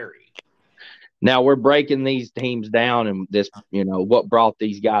per carry. Now we're breaking these teams down, and this, what brought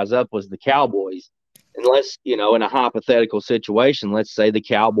these guys up was the Cowboys. Unless, in a hypothetical situation, let's say the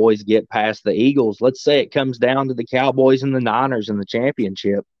Cowboys get past the Eagles. Let's say it comes down to the Cowboys and the Niners in the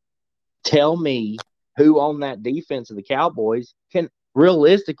championship. Tell me who on that defense of the Cowboys can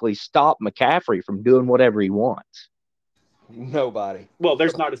realistically stop McCaffrey from doing whatever he wants. Nobody. Well,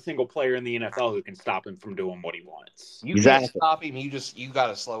 there's not a single player in the NFL who can stop him from doing what he wants. You can't stop him. You got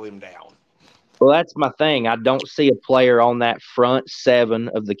to slow him down. Well, that's my thing. I don't see a player on that front 7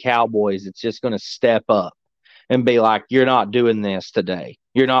 of the Cowboys that's just going to step up and be like, you're not doing this today.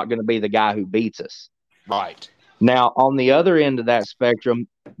 You're not going to be the guy who beats us. Right. Now, on the other end of that spectrum,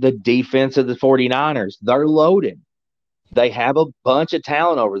 the defense of the 49ers, they're loaded. They have a bunch of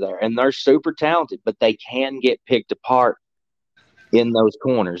talent over there, and they're super talented, but they can get picked apart in those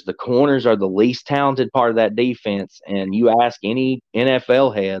corners. The corners are the least talented part of that defense, and you ask any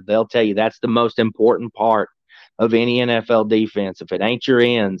NFL head, they'll tell you that's the most important part of any NFL defense. If it ain't your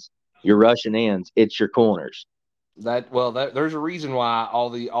ends, your rushing ends, it's your corners. There's a reason why all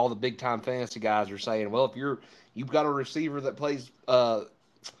the big time fantasy guys are saying, well, if you've got a receiver that plays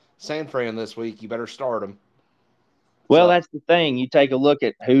San Fran this week, you better start him. Well, that's the thing. You take a look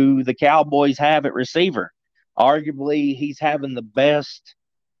at who the Cowboys have at receiver. Arguably, he's having the best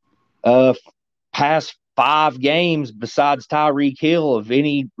past 5 games besides Tyreek Hill of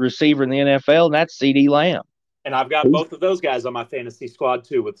any receiver in the NFL, and that's CeeDee Lamb. And I've got both of those guys on my fantasy squad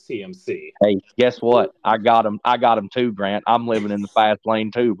too with CMC. Hey, guess what? I got him too, Grant. I'm living in the fast lane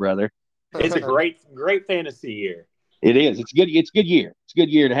too, brother. It's a great fantasy year. It is. It's good. It's a good year. It's a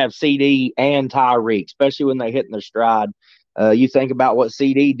good year to have CD and Tyreek, especially when they hit in their stride. You think about what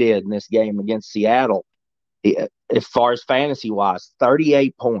CD did in this game against Seattle. As far as fantasy wise,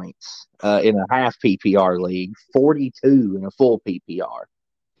 38 points in a half PPR league, 42 in a full PPR.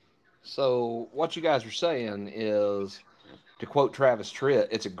 So what you guys are saying is, to quote Travis Tritt,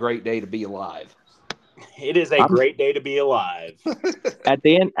 it's a great day to be alive. It is a great day to be alive. At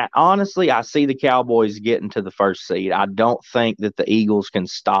the end, honestly, I see the Cowboys getting to the first seed. I don't think that the Eagles can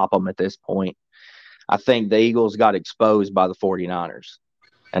stop them at this point. I think the Eagles got exposed by the 49ers.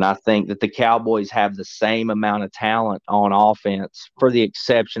 And I think that the Cowboys have the same amount of talent on offense, for the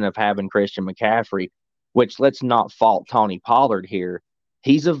exception of having Christian McCaffrey, which let's not fault Tony Pollard here.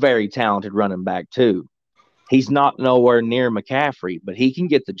 He's a very talented running back too. He's not nowhere near McCaffrey, but he can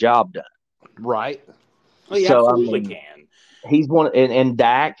get the job done. Right. Well, he absolutely can. He's one, and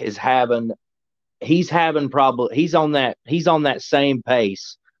Dak is having probably he's on that same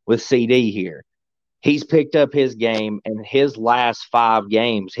pace with CD here. He's picked up his game, and his last 5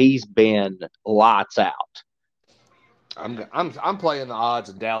 games, he's been lights out. I'm playing the odds,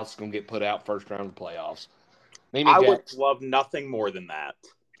 and Dallas is going to get put out first round of the playoffs. I would love nothing more than that.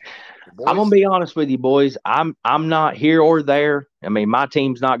 Boys, I'm gonna be honest with you, boys. I'm not here or there. I mean, my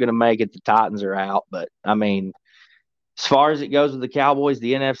team's not gonna make it. The Titans are out, but I mean, as far as it goes with the Cowboys,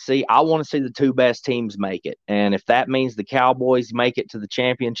 the NFC, I want to see the 2 best teams make it. And if that means the Cowboys make it to the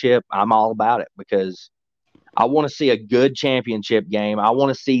championship, I'm all about it, because I want to see a good championship game. I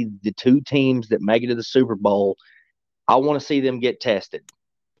want to see the 2 teams that make it to the Super Bowl. I want to see them get tested.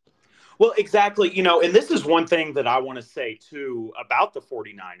 Well, exactly. And this is one thing that I want to say, too, about the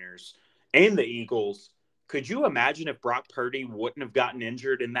 49ers and the Eagles. Could you imagine if Brock Purdy wouldn't have gotten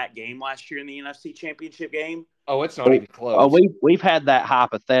injured in that game last year in the NFC Championship game? Oh, it's not even close. We've had that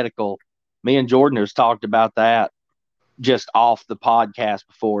hypothetical. Me and Jordan has talked about that just off the podcast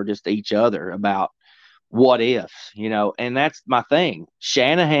before, just each other, about what ifs, and that's my thing.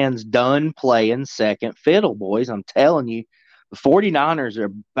 Shanahan's done playing second fiddle, boys. I'm telling you. The 49ers are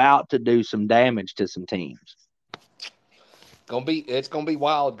about to do some damage to some teams. It's gonna be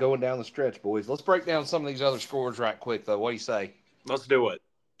wild going down the stretch, boys. Let's break down some of these other scores right quick, though. What do you say? Let's do it.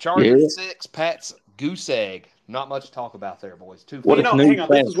 Chargers 6, Pats goose egg. Not much to talk about there, boys. Hang on.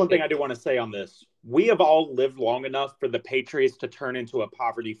 This is one thing I do want to say on this. We have all lived long enough for the Patriots to turn into a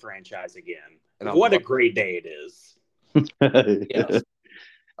poverty franchise again. And what a great day it is. Yes.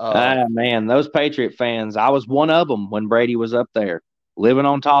 Man, those Patriot fans, I was one of them when Brady was up there, living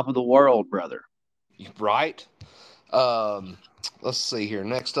on top of the world, brother. Right. Let's see here.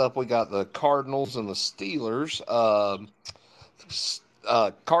 Next up, we got the Cardinals and the Steelers.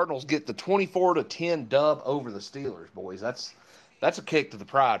 Cardinals get the 24-10 dub over the Steelers, boys. That's a kick to the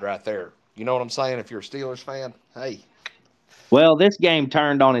pride right there. You know what I'm saying? If you're a Steelers fan, hey. Well, this game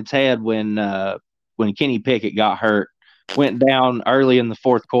turned on its head when Kenny Pickett got hurt. Went down early in the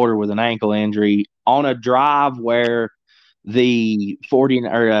 4th quarter with an ankle injury on a drive where the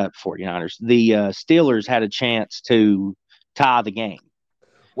 49ers, the Steelers had a chance to tie the game.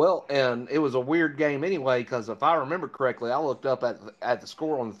 Well, and it was a weird game anyway, because if I remember correctly, I looked up at the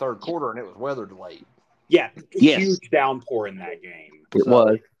score on the 3rd quarter, and it was weather delayed. Yeah, huge downpour in that game. It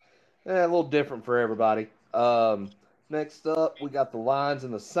was. A little different for everybody. Next up, we got the Lions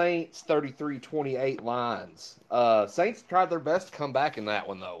and the Saints, 33-28 Lions. Saints tried their best to come back in that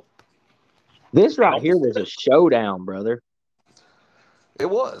one, though. This right here was a showdown, brother. It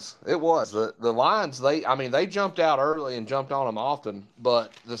was. The Lions, they jumped out early and jumped on them often,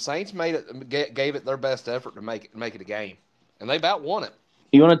 but the Saints gave it their best effort to make it a game, and they about won it.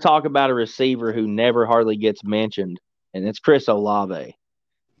 You want to talk about a receiver who never hardly gets mentioned, and it's Chris Olave.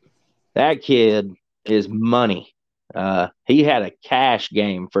 That kid is money. He had a cash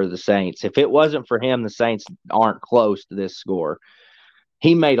game for the Saints. If it wasn't for him, the Saints aren't close to this score.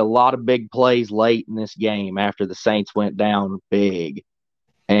 He made a lot of big plays late in this game after the Saints went down big.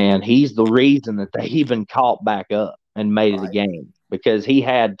 And he's the reason that they even caught back up and made it a game, because he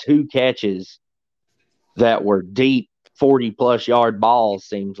had 2 catches that were deep 40-plus yard balls,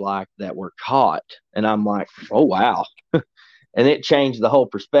 seems like, that were caught. And I'm like, oh, wow. And it changed the whole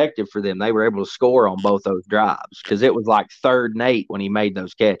perspective for them. They were able to score on both those drives because it was like 3rd and 8 when he made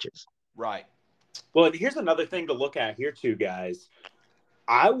those catches. Right. Well, and here's another thing to look at here, too, guys.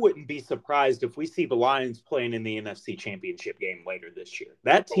 I wouldn't be surprised if we see the Lions playing in the NFC Championship game later this year.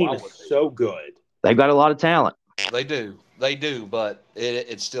 That team is so good. They've got a lot of talent. They do. They do, but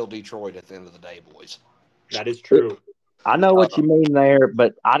it's still Detroit at the end of the day, boys. That is true. I know what you mean there,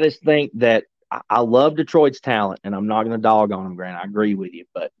 but I just think that I love Detroit's talent, and I'm not going to dog on them, Grant. I agree with you,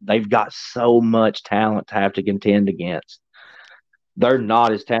 but they've got so much talent to have to contend against. They're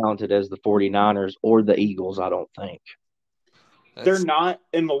not as talented as the 49ers or the Eagles, I don't think. They're not,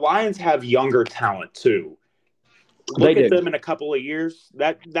 and the Lions have younger talent, too. Look at them in a couple of years.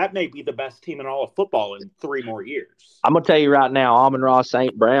 That may be the best team in all of football in 3 more years. I'm going to tell you right now, Amon-Ra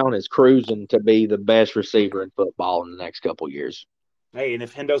St. Brown is cruising to be the best receiver in football in the next couple of years. Hey, and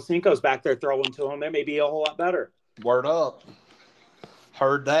if Hendo Cinco's back there throwing to him, that may be a whole lot better. Word up.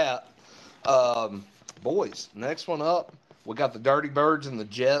 Heard that. Boys, next one up, we got the Dirty Birds and the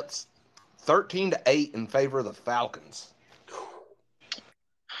Jets. 13-8 in favor of the Falcons.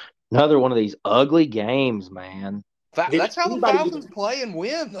 Another one of these ugly games, man. That's how the Falcons play and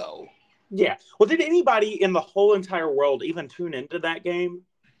win, though. Yeah. Well, did anybody in the whole entire world even tune into that game?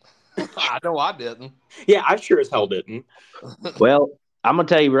 I know I didn't. Yeah, I sure as hell didn't. Well, I'm going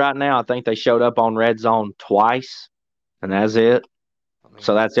to tell you right now, I think they showed up on Red Zone twice, and that's it.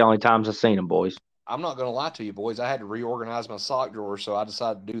 So that's the only times I've seen them, boys. I'm not going to lie to you, boys. I had to reorganize my sock drawer, so I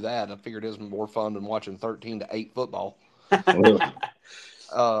decided to do that. I figured it was more fun than watching 13-8 football.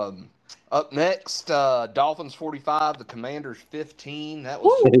 Up next, Dolphins 45, the Commanders 15. That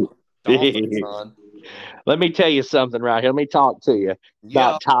was Dolphins, son. Let me tell you something right here. Let me talk to you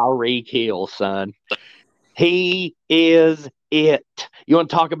about Tyreek Hill, son. He is it. You want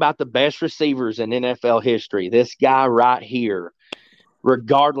to talk about the best receivers in NFL history? This guy right here,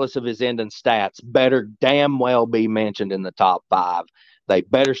 regardless of his ending stats, better damn well be mentioned in the top 5. They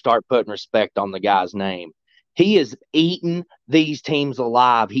better start putting respect on the guy's name. He is eating these teams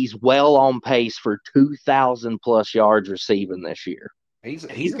alive. He's well on pace for 2,000-plus yards receiving this year. He's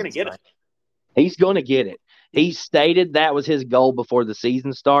going to get it. He's going to get it. He stated that was his goal before the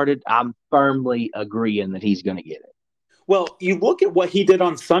season started. I'm firmly agreeing that he's going to get it. Well, you look at what he did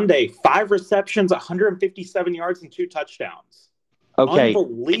on Sunday. 5 receptions, 157 yards, and 2 touchdowns. Okay.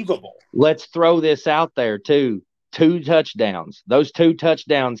 Unbelievable. Let's throw this out there, too. 2 touchdowns. Those 2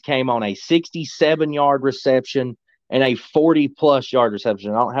 touchdowns came on a 67-yard reception and a 40-plus yard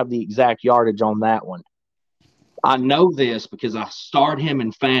reception. I don't have the exact yardage on that one. I know this because I started him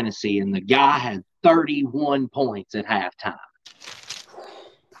in fantasy, and the guy had 31 points at halftime.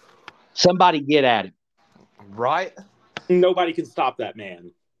 Somebody get at him. Right? Nobody can stop that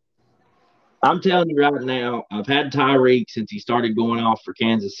man. I'm telling you right now, I've had Tyreek since he started going off for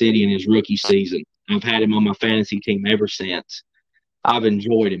Kansas City in his rookie season. I've had him on my fantasy team ever since. I've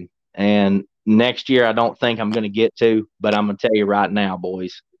enjoyed him. And next year, I don't think I'm going to get to, but I'm going to tell you right now,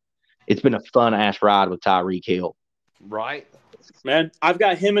 boys, it's been a fun-ass ride with Tyreek Hill. Right. Man, I've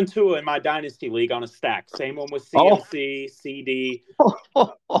got him and Tua in my Dynasty League on a stack. Same one with CMC, CD.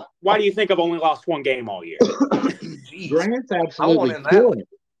 Why do you think I've only lost 1 game all year? Grant's absolutely killing it.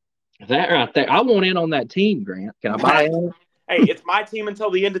 That right there. I want in on that team, Grant. Can I buy in? Hey, it's my team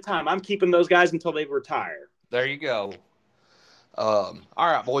until the end of time. I'm keeping those guys until they retire. There you go. All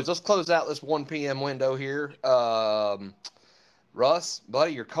right, boys, let's close out this 1 p.m. window here. Russ,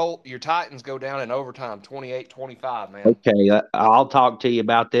 buddy, your Titans go down in overtime, 28-25, man. Okay, I'll talk to you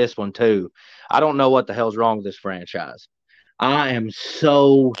about this one, too. I don't know what the hell's wrong with this franchise. I am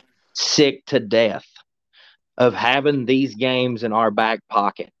so sick to death of having these games in our back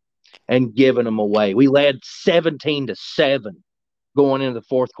pocket and giving them away. We led 17-7 going into the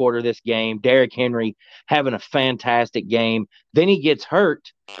fourth quarter of this game. Derrick Henry having a fantastic game. Then he gets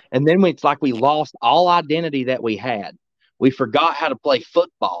hurt, and then it's like we lost all identity that we had. We forgot how to play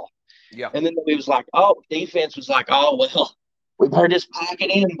football. Yeah. And then it was like, defense was like, well, we've heard this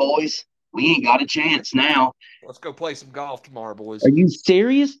pocket in, boys. We ain't got a chance now. Let's go play some golf tomorrow, boys. Are you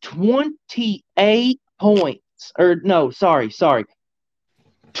serious? 28 points. Or no, sorry.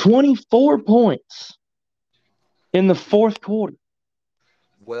 24 points in the fourth quarter.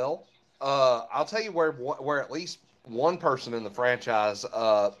 Well, I'll tell you where at least one person in the franchise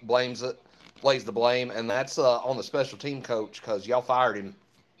blames it. lays the blame, and that's on the special team coach because y'all fired him.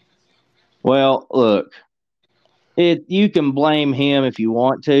 Well, look, you can blame him if you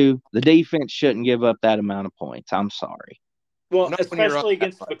want to. The defense shouldn't give up that amount of points. I'm sorry. Well, Not when you're up especially that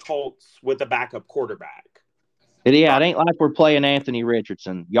against the much. Colts with a backup quarterback. Yeah, it ain't like we're playing Anthony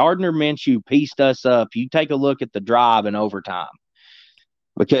Richardson. Gardner Minshew pieced us up. You take a look at the drive in overtime,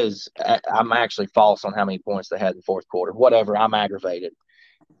 because I'm actually false on how many points they had in the fourth quarter. Whatever, I'm aggravated.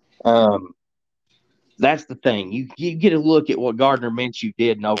 That's the thing. You get a look at what Gardner Minshew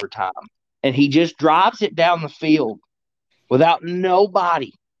did in overtime, and he just drives it down the field without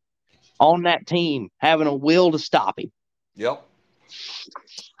nobody on that team having a will to stop him. Yep.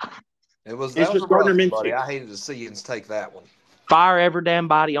 That was It's a just rough Gardner one, Minshew. buddy. I hated to see you take that one. Fire every damn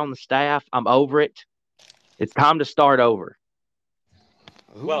body on the staff. I'm over it. It's time to start over.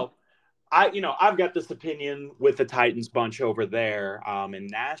 Ooh. Well, I've got this opinion with the Titans bunch over there in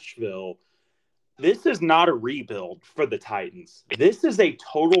Nashville. This is not a rebuild for the Titans. This is a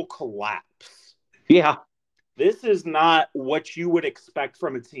total collapse. Yeah. This is not what you would expect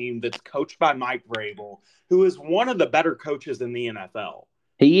from a team that's coached by Mike Vrabel, who is one of the better coaches in the NFL.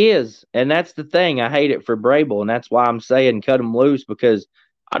 He is, and that's the thing. I hate it for Vrabel, and that's why I'm saying cut him loose, because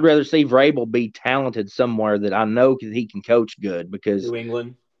I'd rather see Vrabel be talented somewhere that I know he can coach good, because New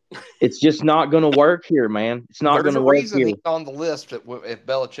England. it's just not going to work here, man. It's not going There's to a work reason here. he's on the list if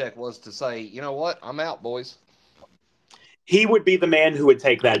Belichick was to say, you know what, I'm out, boys. He would be the man who would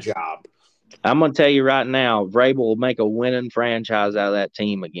take that job. I'm going to tell you right now, Vrabel will make a winning franchise out of that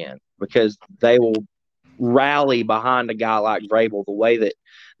team again, because they will rally behind a guy like Vrabel the way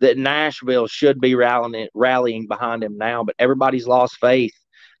that Nashville should be rallying behind him now. But everybody's lost faith.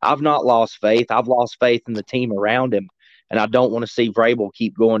 I've not lost faith. I've lost faith in the team around him, and I don't want to see Vrabel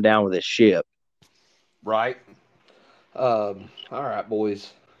keep going down with this ship. Right. All right,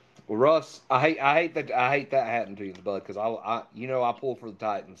 boys. Well, Russ, I hate that happened to you, bud, because I pull for the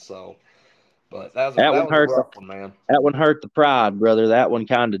Titans, so. But that was a rough one, man. That one hurt the pride, brother. That one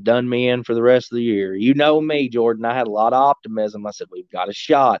kind of done me in for the rest of the year. You know me, Jordan. I had a lot of optimism. I said, we've got a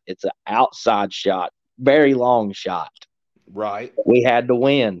shot. It's an outside shot, very long shot. Right. We had to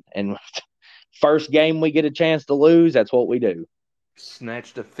win. And first game we get a chance to lose, that's what we do.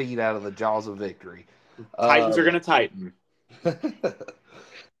 Snatch defeat out of the jaws of victory. Titans are going to tighten.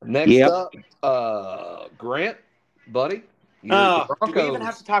 Next up, Grant, buddy. Do we even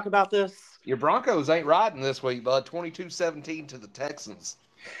have to talk about this? Your Broncos ain't riding this week, bud. 22-17 to the Texans.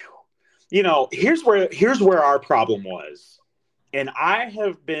 Here's where our problem was. And I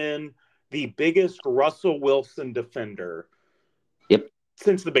have been the biggest Russell Wilson defender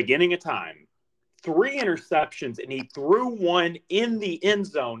since the beginning of time. 3 interceptions, and he threw one in the end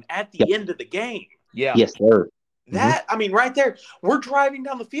zone at the end of the game. Yeah. Yes, sir. That, I mean, right there, we're driving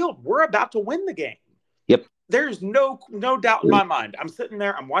down the field. We're about to win the game. Yep. There's no doubt in my mind. I'm sitting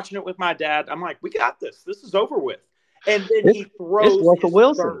there. I'm watching it with my dad. I'm like, we got this. This is over with. And then he throws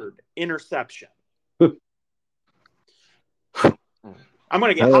his third interception. I'm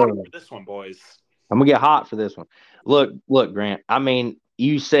going to get hot for this one, boys. I'm going to get hot for this one. Look, Grant. I mean,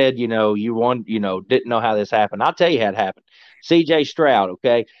 you said, you didn't know how this happened. I'll tell you how it happened. C.J. Stroud,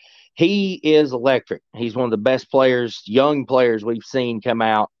 okay? He is electric. He's one of the best players, young players we've seen come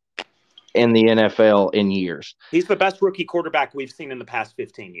out in the NFL in years. He's the best rookie quarterback we've seen in the past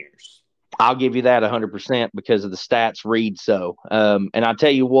 15 years. I'll give you that 100% because of the stats read so. And I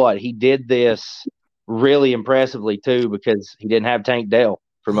tell you what, he did this really impressively too, because he didn't have Tank Dell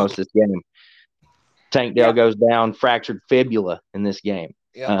for most of this game. Tank Dell goes down, fractured fibula in this game.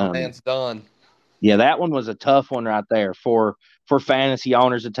 Yeah, my man's done. Yeah, that one was a tough one right there for fantasy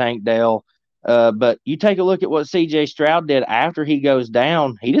owners of Tank Dell. But you take a look at what C.J. Stroud did after he goes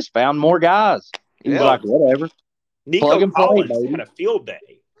down. He just found more guys. He was like, whatever. Nico Collins had a field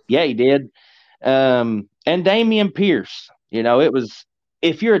day. Yeah, he did. And Damian Pierce, it was,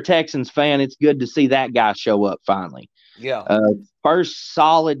 if you're a Texans fan, it's good to see that guy show up finally. Yeah. First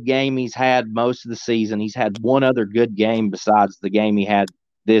solid game he's had most of the season. He's had one other good game besides the game he had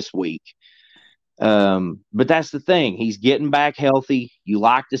this week. But that's the thing. He's getting back healthy. You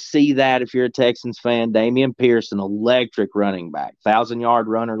like to see that if you're a Texans fan. Damian Pierce, an electric running back, 1,000-yard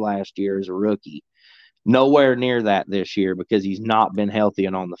runner last year as a rookie. Nowhere near that this year because he's not been healthy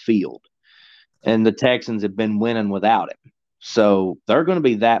and on the field. And the Texans have been winning without him. So they're going to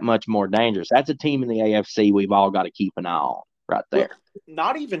be that much more dangerous. That's a team in the AFC we've all got to keep an eye on right there. Well,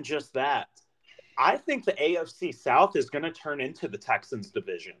 not even just that. I think the AFC South is going to turn into the Texans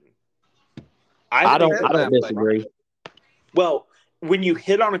division. I don't disagree. Well, when you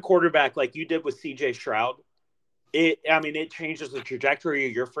hit on a quarterback like you did with C.J. Stroud, it changes the trajectory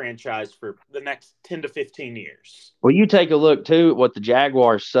of your franchise for the next 10 to 15 years. Well, you take a look, too, at what the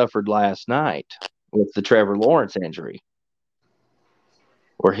Jaguars suffered last night with the Trevor Lawrence injury,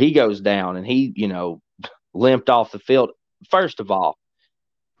 where he goes down and he, limped off the field. First of all,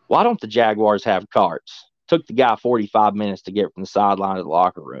 why don't the Jaguars have carts? Took the guy 45 minutes to get from the sideline to the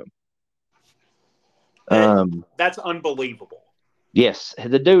locker room. That's unbelievable. Yes,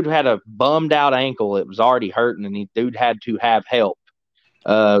 the dude had a bummed out ankle. It was already hurting, and the dude had to have help.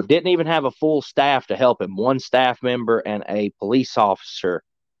 Didn't even have a full staff to help him. One staff member and a police officer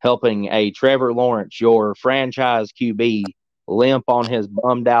helping a Trevor Lawrence, your franchise QB, limp on his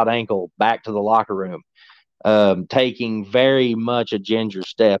bummed out ankle back to the locker room, taking very much a ginger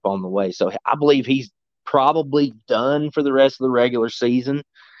step on the way. So I believe he's probably done for the rest of the regular season.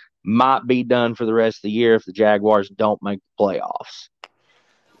 Might be done for the rest of the year if the Jaguars don't make the playoffs.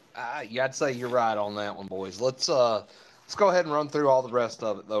 Yeah, I'd say you're right on that one, boys. Let's go ahead and run through all the rest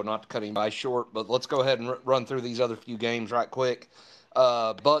of it, though, not to cut anybody short, but let's go ahead and run through these other few games right quick.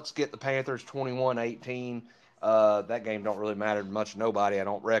 Bucks get the Panthers 21-18. That game don't really matter much to nobody, I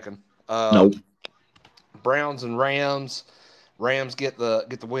don't reckon. Nope. Browns and Rams. Rams get the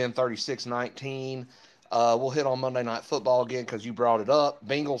win 36-19. We'll hit on Monday Night Football again because you brought it up.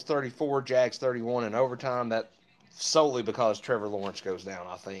 Bengals 34, Jags 31 in overtime. That solely because Trevor Lawrence goes down,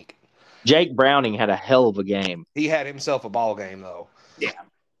 I think. Jake Browning had a hell of a game. He had himself a ball game, though. Yeah.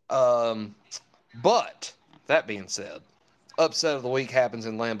 But that being said, upset of the week happens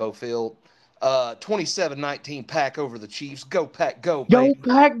in Lambeau Field. 27-19 Pack over the Chiefs. Go Pack, go, baby.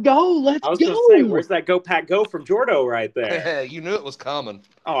 Go Pack, go. Let's go. I was going to say, where's that Go Pack go from Jordo right there? You knew it was coming.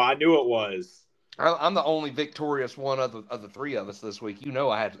 Oh, I knew it was. I'm the only victorious one of the three of us this week. You know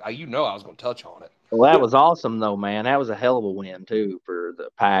I was going to touch on it. Well, that was awesome, though, man. That was a hell of a win, too, for the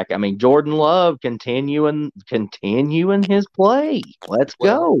Pack. I mean, Jordan Love continuing his play. Let's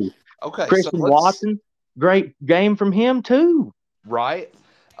go. Okay. Christian Watson, great game from him, too. Right.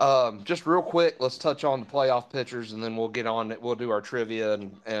 Just real quick, let's touch on the playoff pitchers, and then we'll get on it. We'll do our trivia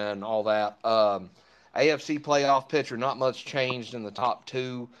and all that. AFC playoff pitcher, not much changed in the top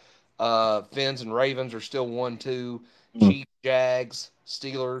two. Fins and Ravens are still 1-2. Chiefs, Jags,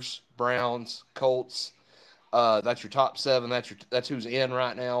 Steelers, Browns, Colts. That's your top seven. That's who's in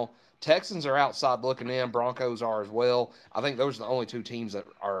right now. Texans are outside looking in. Broncos are as well. I think those are the only two teams that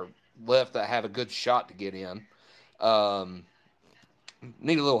are left that have a good shot to get in.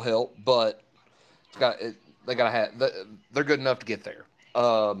 Need a little help, but they're good enough to get there.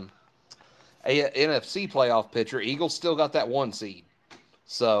 NFC playoff pitcher, Eagles still got that 1 seed.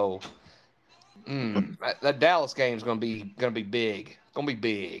 So that Dallas game is gonna be big. Gonna be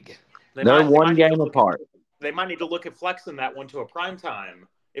big. They're one game apart. They might need to look at flexing that one to a prime time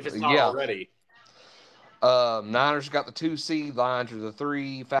if it's not already. Niners got the 2 seed. Lions are the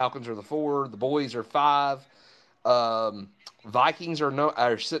 3. Falcons are the 4. The boys are 5. Vikings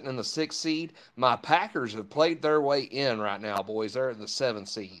are sitting in the 6th seed. My Packers have played their way in right now, boys. They're in the 7th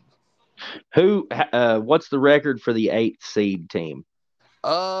seed. What's the record for the 8th seed team?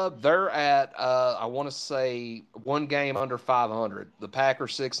 They're at I want to say 1 game under 500. The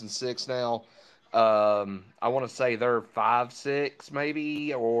Packers 6-6 now. I want to say they're 5-6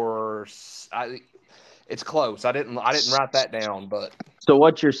 maybe, or it's close. I didn't write that down, but so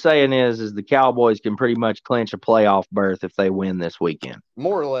what you're saying is the Cowboys can pretty much clinch a playoff berth if they win this weekend.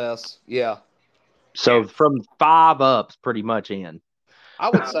 More or less, yeah. So from 5 up's pretty much in.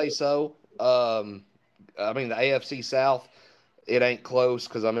 I would say so. I mean the AFC South, it ain't close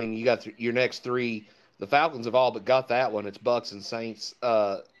because I mean you got your next 3. The Falcons have all but got that one. It's Bucks and Saints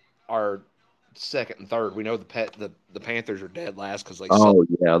are 2nd and 3rd. We know the Panthers are dead last because they. Oh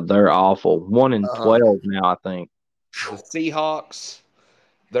yeah, they're awful. 1-12 now, I think. The Seahawks,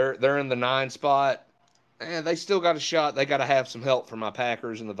 they're in the 9 spot, and they still got a shot. They got to have some help from my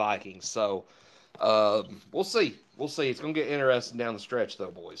Packers and the Vikings. So we'll see. It's gonna get interesting down the stretch,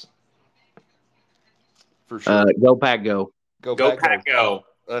 though, boys. For sure. Go Pack, go. Go Pack, go.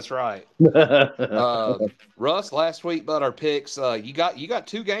 That's right. Russ, last week, but our picks. You got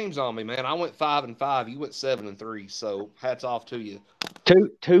 2 games on me, man. I went 5-5. You went 7-3. So hats off to you.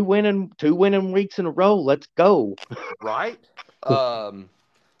 Two winning weeks in a row. Let's go. Right. You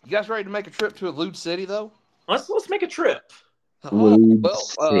guys ready to make a trip to a lewd city though? Let's make a trip.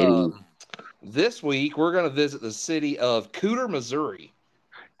 This week we're going to visit the city of Cooter, Missouri.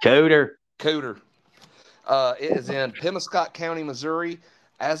 Cooter. It is in Pemiscot County, Missouri.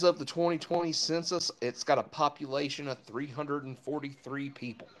 As of the 2020 census, it's got a population of 343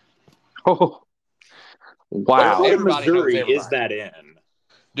 people. Oh, wow. What Missouri is that in?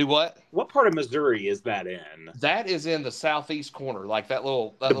 Do what? What part of Missouri is that in? That is in the southeast corner, like that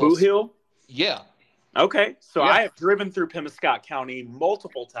little. The Boot Hill? Yeah. Okay, so Yeah. I have driven through Pemiscot County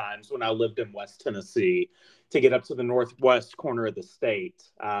multiple times when I lived in West Tennessee to get up to the northwest corner of the state.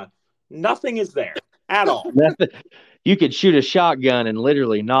 Nothing is there at all. You could shoot a shotgun and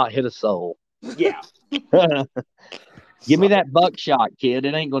literally not hit a soul. Yeah. Give me that buckshot, kid.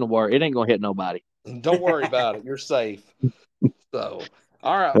 It ain't going to work. It ain't going to hit nobody. Don't worry about it. You're safe. So,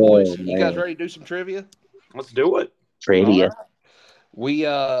 all right, boys. You guys ready to do some trivia? Let's do it. Trivia. Right. We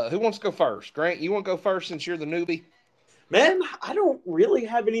who wants to go first? Grant, you want to go first since you're the newbie? Man, I don't really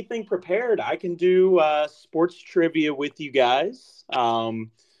have anything prepared. I can do sports trivia with you guys.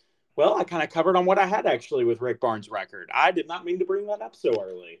 Well, I kind of covered on what I had actually with Rick Barnes' record. I did not mean to bring that up so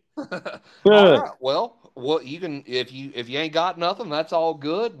early. All right. Well, you can if you ain't got nothing, that's all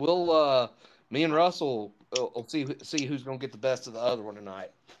good. We'll me and Russell will see who's gonna get the best of the other one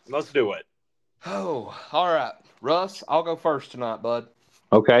tonight. Let's do it. Oh, all right, Russ. I'll go first tonight, bud.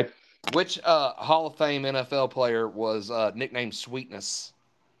 Okay. Which Hall of Fame NFL player was nicknamed Sweetness?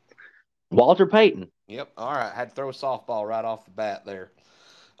 Walter Payton. Yep. All right. Had to throw a softball right off the bat there.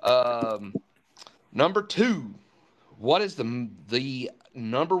 Number 2. What is the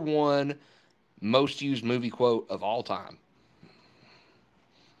number 1 most used movie quote of all time?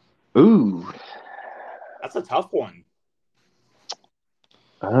 Ooh. That's a tough one.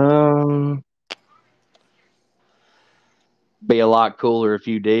 Be a lot cooler if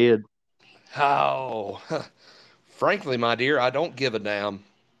you did. Oh, frankly, my dear, I don't give a damn.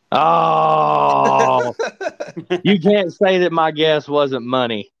 Oh, you can't say that my guess wasn't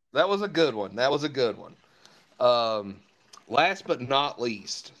money. That was a good one. Last but not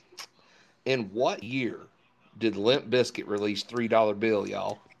least, in what year did Limp Bizkit release $3 Bill,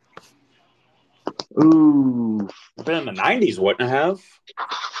 y'all? Ooh. Been in the 90s, wouldn't it have?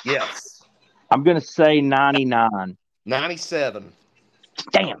 Yes. I'm going to say 99. 97.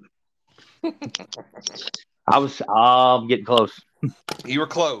 Damn. I'm getting close. You were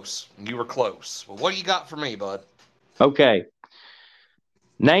close. Well, what do you got for me, bud? Okay.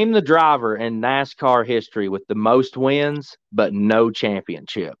 Name the driver in NASCAR history with the most wins but no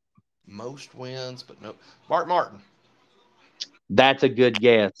championship. Most wins, but no. Mark Martin. That's a good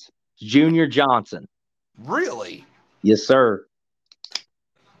guess. Junior Johnson. Really? Yes, sir.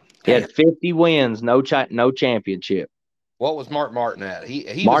 He had 50 wins, no championship. What was Mark Martin at?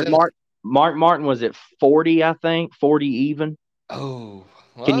 Mark Martin was at 40, I think, 40 even. Oh.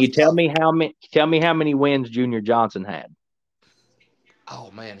 Well, Can you tell me how many wins Junior Johnson had? Oh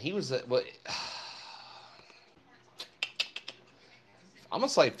man, he was at what? I'm gonna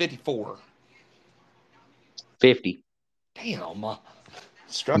say 54. 50. Damn,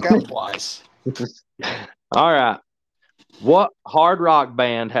 struck out twice. All right. What hard rock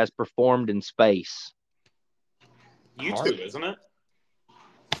band has performed in space? U2, isn't it?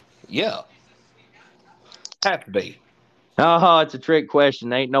 Yeah. Have to be. Oh, it's a trick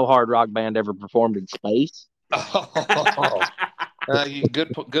question. Ain't no hard rock band ever performed in space. Oh,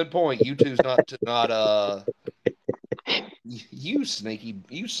 good point. U2's not. You sneaky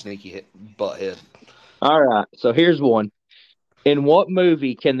butthead. All right. So here's one. In what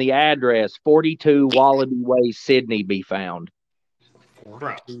movie can the address 42 Wallaby Way, Sydney be found?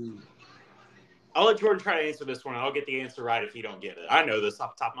 Bro. I'll let Jordan try to answer this one. I'll get the answer right if you don't get it. I know this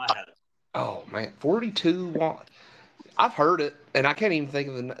off the top of my head. Oh man, 42. I've heard it, and I can't even think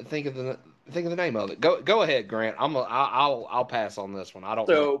of the name of it. Go ahead, Grant. I'll pass on this one. I don't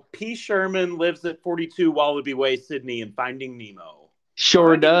know. So P. Sherman lives at 42 Wallaby Way, Sydney, in Finding Nemo.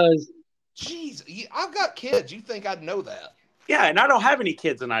 Sure does. Jeez, I've got kids. You think I'd know that? Yeah, and I don't have any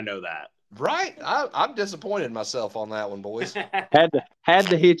kids, and I know that. Right? I'm disappointed in myself on that one, boys. Had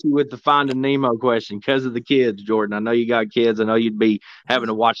to hit you with the Finding Nemo question because of the kids, Jordan. I know you got kids. I know you'd be having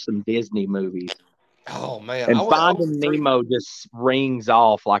to watch some Disney movies. Oh man! And Finding Nemo just rings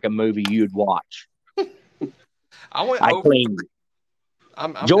off like a movie you'd watch. I clean.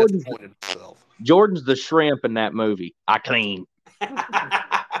 I'm disappointed in myself. Jordan's the shrimp in that movie. I clean.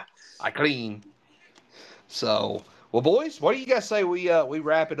 I clean. So, well, boys, what do you guys say we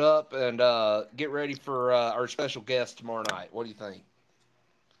wrap it up and get ready for our special guest tomorrow night? What do you think?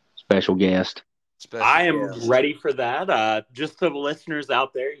 Special guest. I am ready for that. Just to the listeners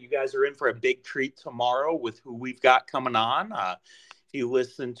out there, you guys are in for a big treat tomorrow with who we've got coming on. If you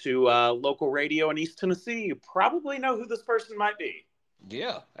listen to local radio in East Tennessee, you probably know who this person might be.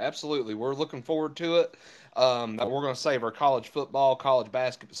 Yeah, absolutely. We're looking forward to it. We're going to save our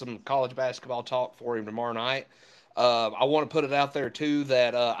some college basketball talk for him tomorrow night. I want to put it out there too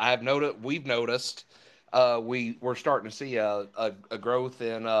that we've noticed we're starting to see a growth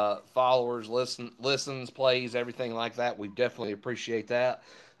in followers, listens, plays, everything like that. We definitely appreciate that.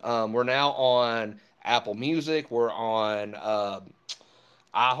 We're now on Apple Music. We're on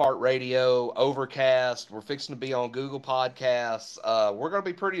iHeartRadio, Overcast. We're fixing to be on Google Podcasts. We're going to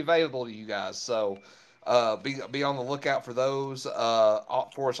be pretty available to you guys. So be on the lookout for those.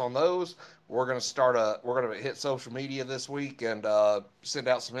 For us on those. We're gonna hit social media this week and send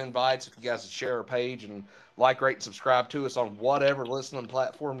out some invites. If you guys would share our page and like, rate, and subscribe to us on whatever listening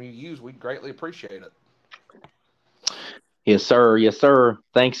platform you use, we'd greatly appreciate it. Yes, sir. Yes, sir.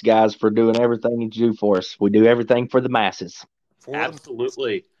 Thanks, guys, for doing everything you do for us. We do everything for the masses.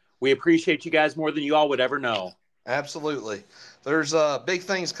 Absolutely. We appreciate you guys more than you all would ever know. Absolutely. There's big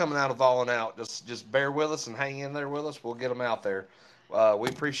things coming out of Falling Out. Just bear with us and hang in there with us. We'll get them out there. We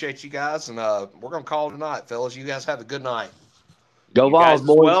appreciate you guys, and we're going to call it tonight, fellas. You guys have a good night. Go You Vols, guys as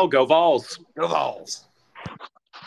boys. well. Go Vols. Go Vols.